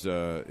food is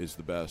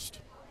the best.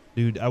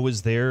 Dude, I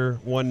was there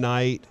one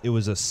night. It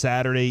was a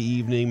Saturday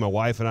evening. My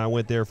wife and I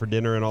went there for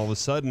dinner, and all of a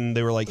sudden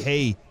they were like,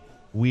 "Hey,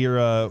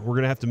 we're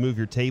gonna have to move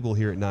your table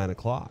here at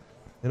 9:00."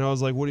 And I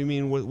was like, "What do you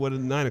mean? What at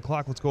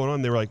 9:00? What's going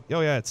on?" They were like,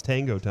 "Oh yeah, it's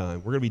tango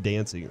time. We're gonna be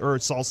dancing or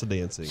salsa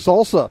dancing."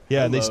 Salsa.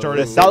 Yeah, and they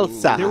started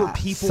salsa. There were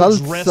people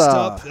dressed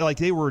up, like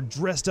they were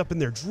dressed up in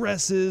their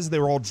dresses. They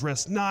were all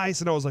dressed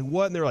nice, and I was like,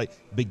 "What?" And they were like,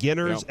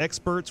 "Beginners,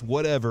 experts,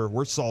 whatever.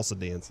 We're salsa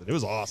dancing." It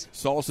was awesome.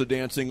 Salsa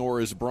dancing, or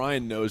as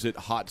Brian knows it,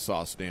 hot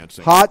sauce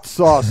dancing. Hot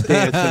sauce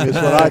dancing is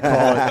what I call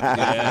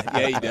it.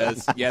 Yeah, he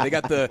does. Yeah, they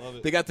got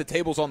the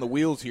tables on the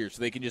wheels here, so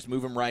they can just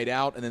move them right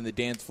out, and then the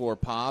dance floor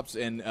pops.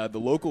 And the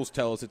locals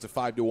tell us it's a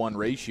 5-to-1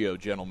 ratio,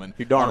 gentlemen.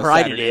 You're darn on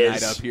right Saturday it night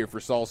is. up here for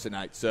salsa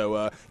night.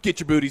 So get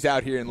your booties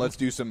out here and let's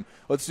do some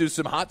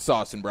hot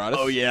sauce and Broadus.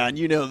 Oh yeah, and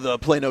you know the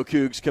Plano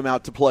Cougs come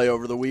out to play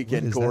over the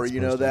weekend, Corey. You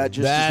know that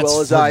just That's as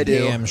well as I do.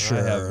 Damn sure.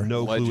 I have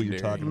no clue what you're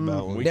talking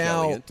about.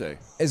 Now,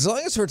 as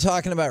long as we're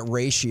talking about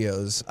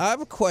ratios, I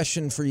have a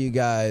question for you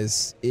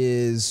guys.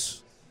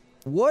 Is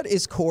what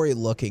is Corey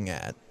looking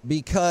at?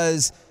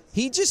 Because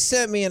he just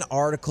sent me an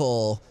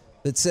article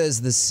that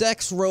says the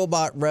sex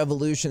robot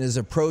revolution is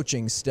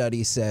approaching,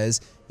 study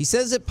says. He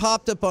says it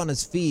popped up on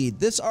his feed.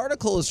 This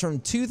article is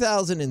from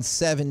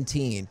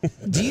 2017.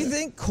 Do you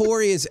think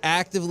Corey is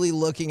actively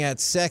looking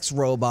at sex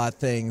robot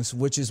things,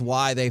 which is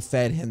why they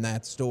fed him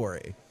that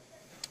story?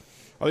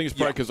 I think it's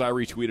probably because I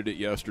retweeted it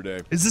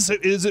yesterday. Is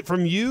it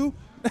from you?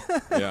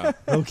 Yeah.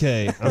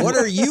 Okay. What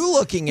are you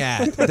looking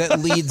at that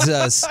leads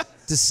us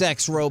to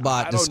sex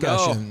robot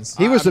discussions?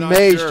 He was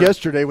amazed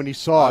yesterday when he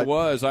saw it. I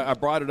was. I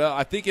brought it up.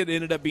 I think it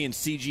ended up being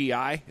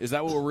CGI. Is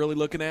that what we're really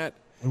looking at?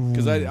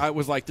 Because I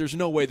was like, there's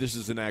no way this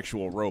is an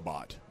actual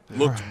robot.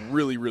 Looked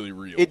really, really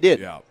real. It did.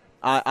 Yeah.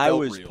 I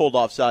was real. pulled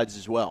off sides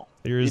as well.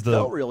 Here's it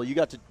felt real. You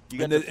got to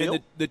feel.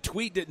 And the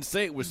tweet didn't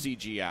say it was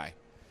CGI.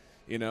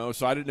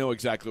 So I didn't know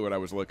exactly what I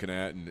was looking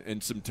at,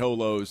 and some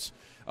Tolos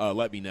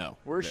let me know.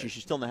 Where is she?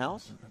 She's still in the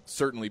house?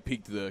 Certainly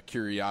piqued the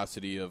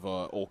curiosity of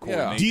old Corey.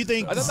 Yeah. Do you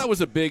think? I thought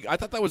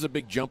that was a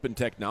big jump in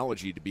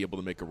technology to be able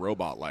to make a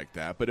robot like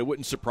that. But it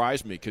wouldn't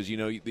surprise me because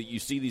you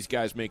see these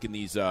guys making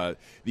these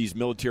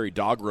military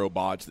dog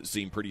robots that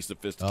seem pretty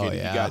sophisticated.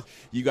 Oh, yeah.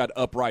 You got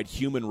upright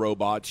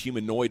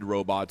humanoid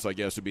robots. I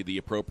guess would be the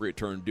appropriate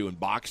term, doing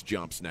box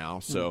jumps now.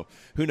 So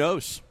who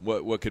knows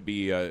what could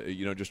be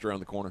just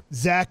around the corner.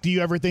 Zach, do you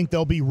ever think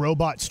there'll be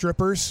robot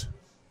strippers?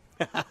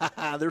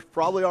 There's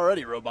probably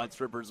already robot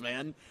strippers,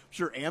 man. I'm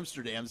sure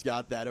Amsterdam's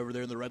got that over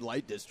there in the red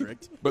light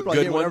district. But probably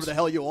good get whatever ones? the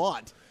hell you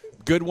want.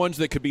 Good ones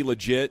that could be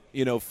legit,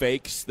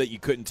 fakes that you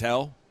couldn't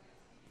tell.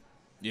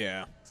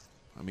 Yeah.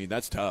 I mean,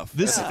 that's tough.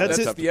 That's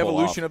the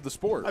evolution of the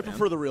sport. I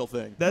prefer the real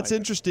thing. That's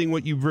interesting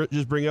what you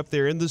just bring up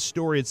there. In the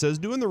story, it says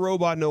doing the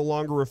robot no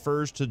longer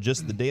refers to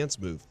just the dance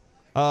move.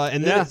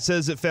 And then it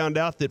says it found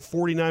out that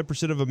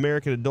 49% of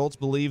American adults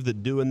believe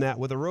that doing that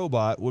with a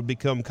robot would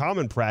become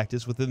common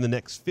practice within the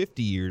next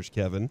 50 years,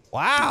 Kevin.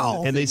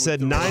 Wow. And they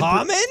said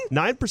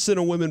 9%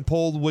 of women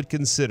polled would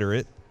consider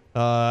it.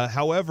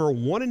 However,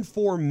 1 in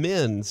 4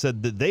 men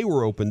said that they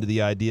were open to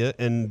the idea.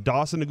 And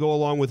Dawson, to go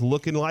along with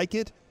looking like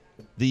it,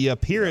 the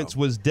appearance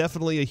was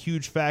definitely a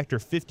huge factor.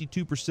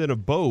 52%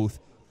 of both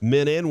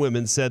men and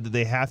women said that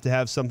they have to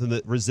have something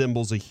that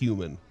resembles a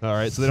human. All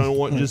right, so they don't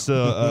want just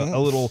a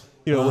little,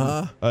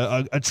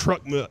 a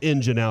truck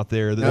engine out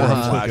there that they're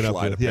hooking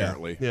up with.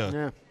 Apparently,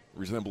 yeah.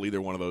 Resemble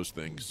either one of those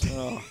things.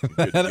 Or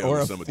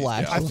a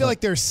flash. I feel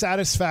like there's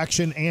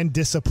satisfaction and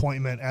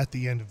disappointment at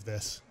the end of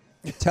this.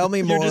 Tell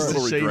me more. You're just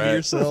ashamed of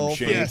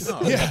yourself. Yes.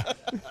 Yeah.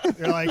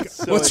 You're like,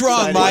 what's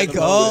wrong, Mike?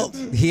 Oh,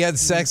 he had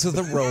sex with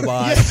a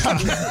robot.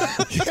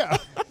 Yeah.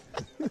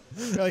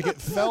 Like it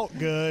felt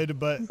good,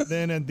 but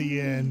then at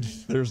the end,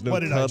 there's no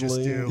what did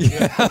cuddling. I just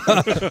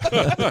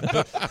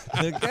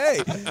do? Okay.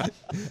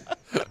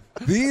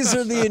 These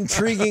are the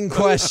intriguing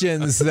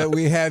questions that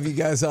we have you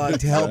guys on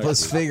to help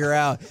us figure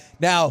out.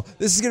 Now,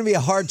 this is going to be a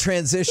hard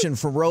transition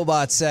for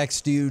robot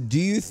sex. Do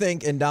you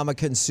think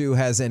Ndamukong Suh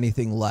has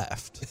anything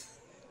left?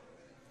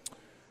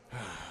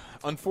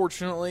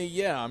 Unfortunately,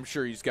 yeah, I'm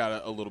sure he's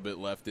got a little bit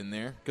left in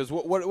there. Because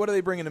what are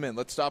they bringing him in?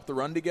 Let's stop the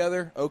run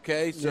together?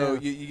 Okay, so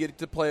you get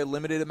to play a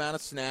limited amount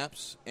of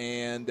snaps,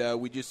 and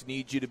we just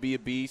need you to be a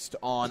beast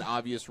on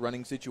obvious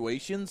running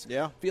situations.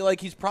 Yeah. I feel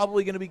like he's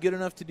probably going to be good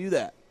enough to do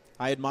that.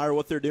 I admire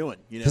what they're doing.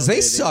 Because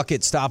they suck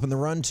at stopping the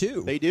run,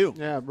 too. They do.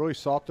 Yeah, really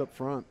soft up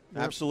front.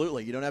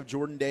 Absolutely. You don't have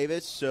Jordan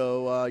Davis,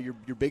 so your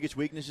biggest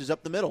weakness is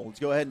up the middle. Let's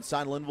go ahead and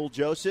sign Linval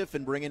Joseph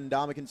and bring in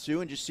Ndamukong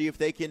Suh and just see if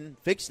they can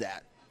fix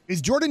that. Is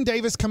Jordan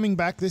Davis coming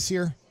back this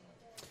year?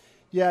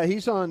 Yeah,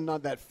 he's on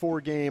that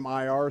 4-game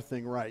IR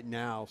thing right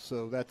now,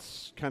 so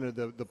that's kind of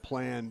the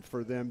plan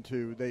for them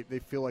to. They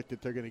feel like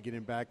that they're going to get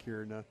him back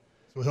here.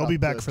 So he'll be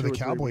back for the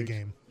Cowboy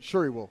game.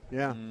 Sure he will.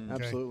 Yeah,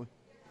 absolutely.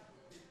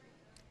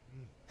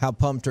 How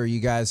pumped are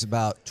you guys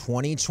about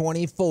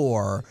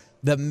 2024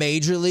 The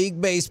Major League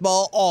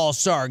Baseball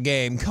All-Star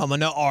Game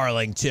coming to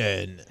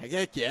Arlington.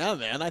 Heck yeah,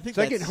 man. I think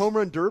second home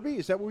run derby.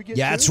 Is that what we get?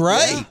 Yeah, that's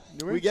right.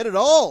 Yeah. We get it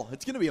all.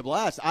 It's going to be a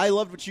blast. I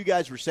loved what you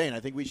guys were saying. I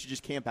think we should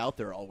just camp out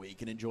there all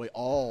week and enjoy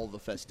all the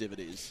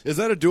festivities. Is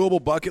that a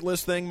doable bucket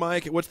list thing,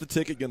 Mike? What's the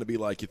ticket going to be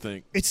like, you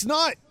think? It's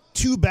not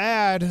too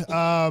bad.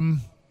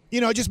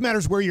 It just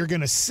matters where you're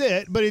going to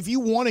sit. But if you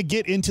want to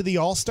get into the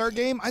All-Star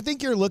Game, I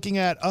think you're looking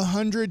at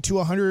 $100 to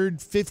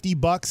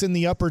 $150 in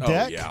the upper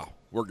deck. Oh, yeah.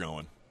 We're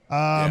going.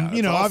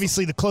 Awesome.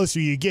 Obviously the closer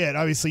you get,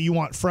 obviously you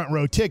want front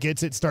row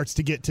tickets. It starts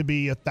to get to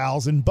be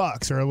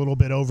 $1,000 or a little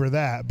bit over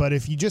that. But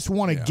if you just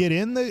want to get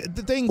in the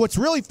thing, what's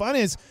really fun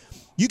is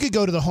you could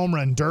go to the home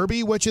run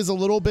derby, which is a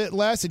little bit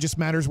less. It just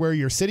matters where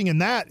you're sitting.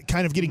 And that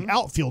kind of getting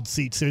outfield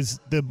seats is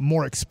the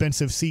more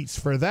expensive seats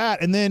for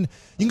that. And then you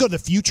can go to the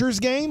Futures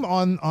game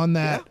on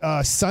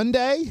that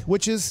Sunday,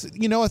 which is,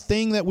 a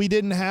thing that we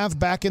didn't have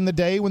back in the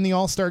day when the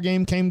All-Star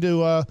Game came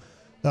to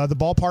the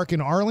ballpark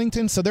in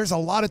Arlington. So there's a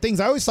lot of things.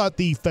 I always thought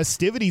the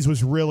festivities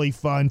was really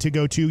fun to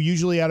go to,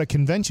 usually at a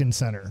convention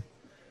center.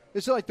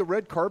 It's like the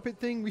red carpet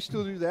thing. We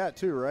still do that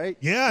too, right?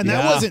 Yeah, and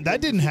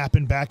that didn't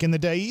happen back in the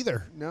day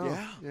either. No.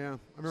 Yeah. I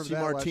remember See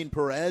Martin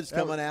Perez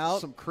coming out.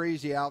 Some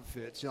crazy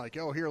outfits. You're like,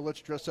 oh, here, let's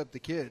dress up the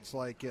kids.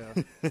 Like,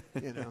 it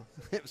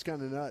was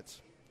kind of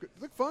nuts.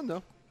 Look fun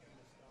though.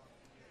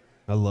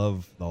 I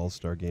love the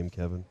All-Star Game,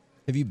 Kevin.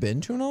 Have you been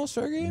to an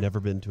All-Star Game?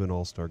 Never been to an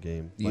All-Star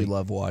Game. You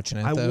love watching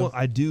it, though?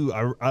 I do.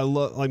 I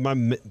love,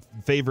 my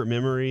favorite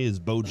memory is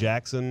Bo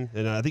Jackson.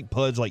 And I think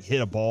Pudge, hit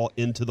a ball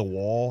into the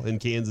wall in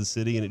Kansas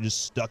City, and it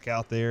just stuck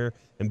out there.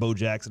 And Bo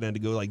Jackson had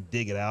to go,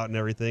 dig it out and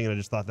everything. And I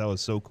just thought that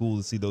was so cool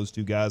to see those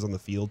two guys on the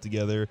field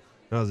together.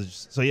 And I was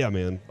just, so, yeah,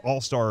 man,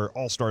 All-Star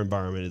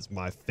environment is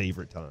my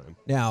favorite time.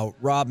 Now,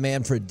 Rob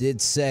Manfred did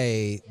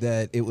say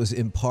that it was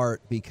in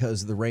part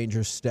because the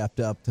Rangers stepped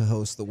up to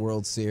host the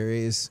World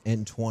Series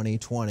in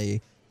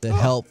 2020 that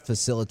helped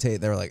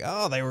facilitate. They were like,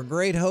 they were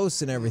great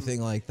hosts and everything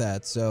like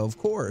that. So, of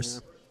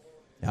course,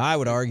 I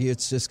would argue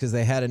it's just because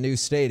they had a new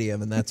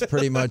stadium, and that's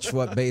pretty much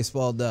what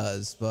baseball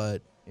does.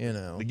 But,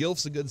 The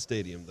Gilf's a good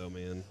stadium, though,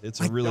 man.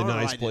 It's a really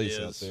nice place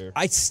out there.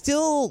 I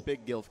still...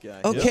 Big Gilf guy.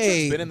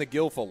 Okay. Been in the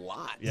Gilf a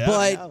lot. Yeah.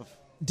 But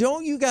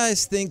don't you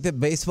guys think that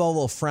baseball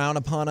will frown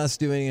upon us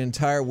doing an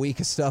entire week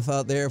of stuff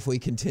out there if we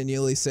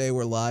continually say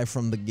we're live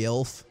from the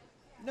Gilf?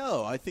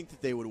 No, I think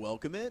that they would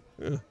welcome it.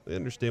 Yeah, they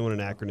understand what an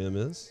acronym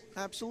is.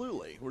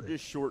 Absolutely. We're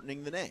just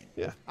shortening the name.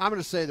 Yeah. I'm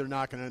going to say they're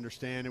not going to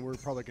understand, and we're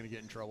probably going to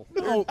get in trouble.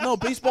 No,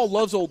 baseball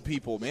loves old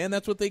people, man.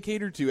 That's what they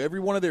cater to. Every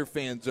one of their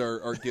fans are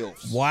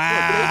Gilfs. Wow.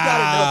 Look, they've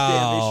got enough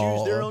damn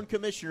issues. Their own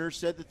commissioner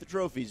said that the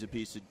trophy's a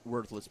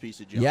worthless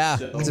piece of junk. Yeah,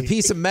 so it's a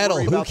piece of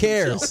metal. Who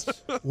cares?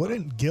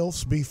 Wouldn't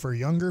GILFs be for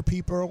younger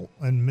people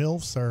and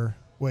MILFs are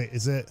 – wait,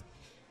 is it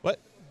 – what?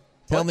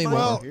 Tell me more.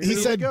 Well, he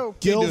said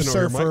GILFs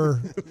are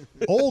for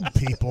old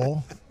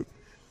people.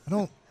 I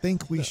don't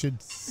think we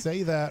should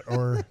say that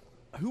or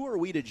 – Who are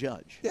we to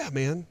judge? Yeah,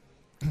 man.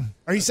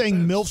 Are you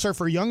saying MILFs are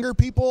for younger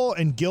people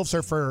and GILFs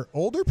are for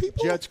older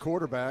people? Jets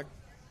quarterback.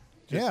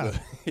 Yeah,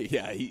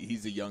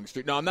 he's a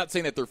youngster. No, I'm not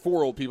saying that they're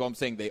for old people. I'm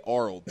saying they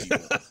are old people.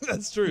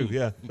 That's true,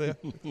 yeah.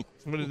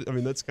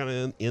 That's kind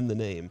of in the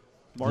name.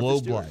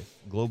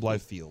 Globe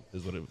Life Field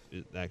is what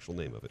the actual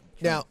name of it.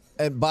 Now,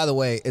 and by the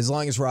way, as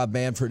long as Rob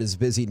Manfred is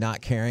busy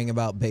not caring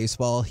about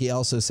baseball, he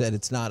also said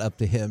it's not up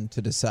to him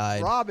to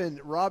decide. Rob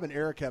and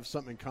Eric have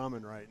something in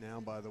common right now,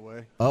 by the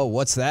way. Oh,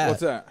 what's that?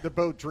 What's that? They're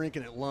both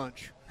drinking at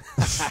lunch.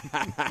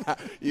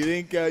 You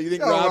think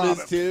Rob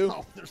is too?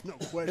 Oh, there's no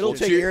question. It'll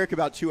take Eric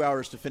about 2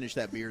 hours to finish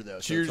that beer,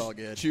 though. Cheers, so it's all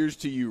good. Cheers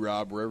to you,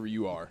 Rob, wherever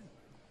you are.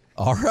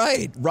 All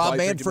right, Rob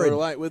Manfred.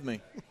 Light with me.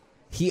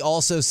 He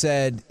also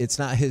said it's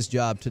not his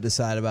job to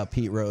decide about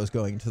Pete Rose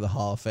going to the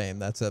Hall of Fame.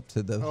 That's up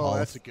to the Hall. Oh,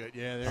 that's a good.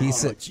 Yeah, he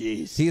said.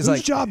 Jeez. He's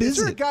Whose job is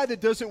it? There a guy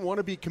that doesn't want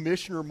to be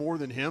commissioner more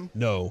than him?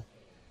 No,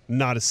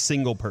 not a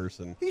single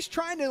person. He's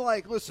trying to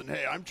listen.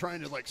 Hey, I'm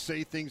trying to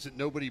say things that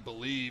nobody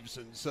believes,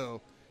 and so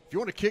if you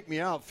want to kick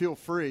me out, feel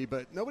free.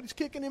 But nobody's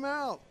kicking him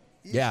out.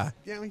 He's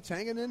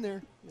hanging in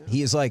there. Yeah.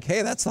 He's like,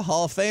 hey, that's the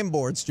Hall of Fame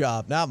board's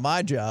job, not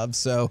my job.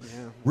 So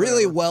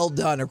really well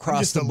done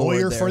across the board. I'm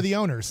just a lawyer there. for the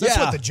owners. That's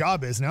what the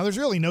job is. Now, there's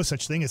really no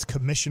such thing as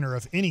commissioner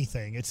of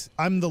anything.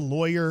 I'm the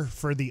lawyer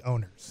for the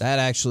owners. That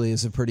actually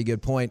is a pretty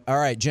good point. All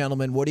right,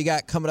 gentlemen, what do you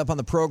got coming up on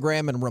the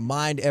program? And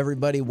remind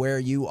everybody where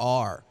you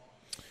are.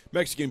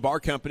 Mexican Bar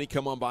Company,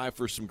 come on by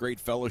for some great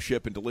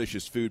fellowship and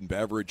delicious food and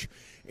beverage.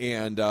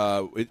 And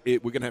we're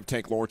going to have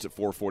Tank Lawrence at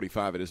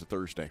 4:45. It is a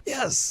Thursday.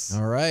 Yes.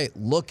 All right.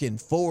 Looking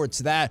forward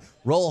to that.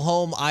 Roll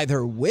home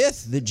either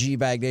with the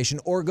G-Bag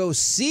Nation or go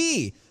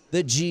see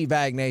the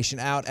G-Bag Nation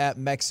out at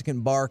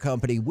Mexican Bar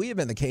Company. We have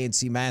been the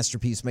KNC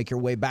Masterpiece. Make your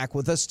way back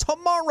with us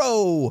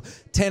tomorrow,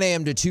 10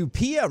 a.m. to 2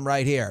 p.m.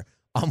 right here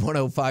on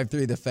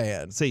 105.3 The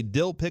Fan. Say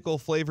dill pickle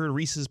flavored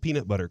Reese's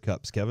peanut butter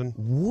cups, Kevin.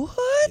 What?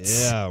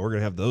 Yeah, we're going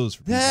to have those.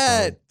 For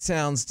that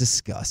sounds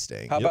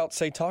disgusting. How about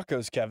say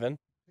tacos, Kevin?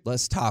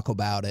 Let's talk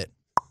about it.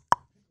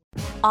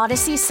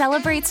 Odyssey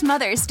celebrates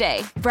Mother's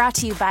Day, brought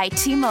to you by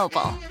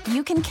T-Mobile.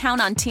 You can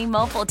count on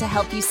T-Mobile to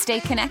help you stay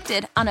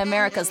connected on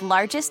America's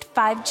largest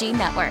 5G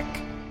network.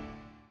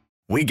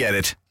 We get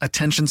it.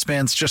 Attention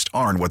spans just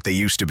aren't what they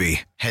used to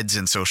be. Heads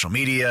in social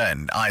media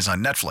and eyes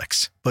on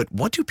Netflix. But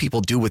what do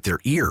people do with their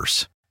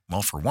ears?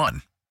 Well, for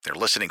one, they're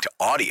listening to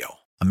audio.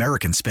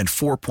 Americans spend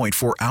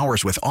 4.4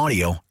 hours with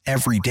audio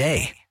every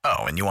day. Oh,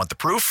 and you want the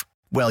proof?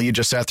 Well, you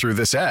just sat through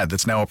this ad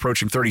that's now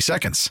approaching 30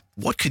 seconds.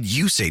 What could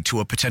you say to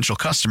a potential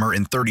customer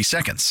in 30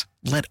 seconds?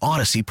 Let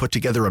Odyssey put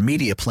together a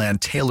media plan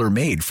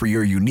tailor-made for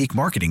your unique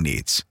marketing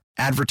needs.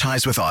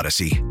 Advertise with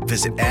Odyssey.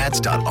 Visit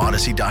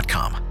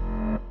ads.odyssey.com.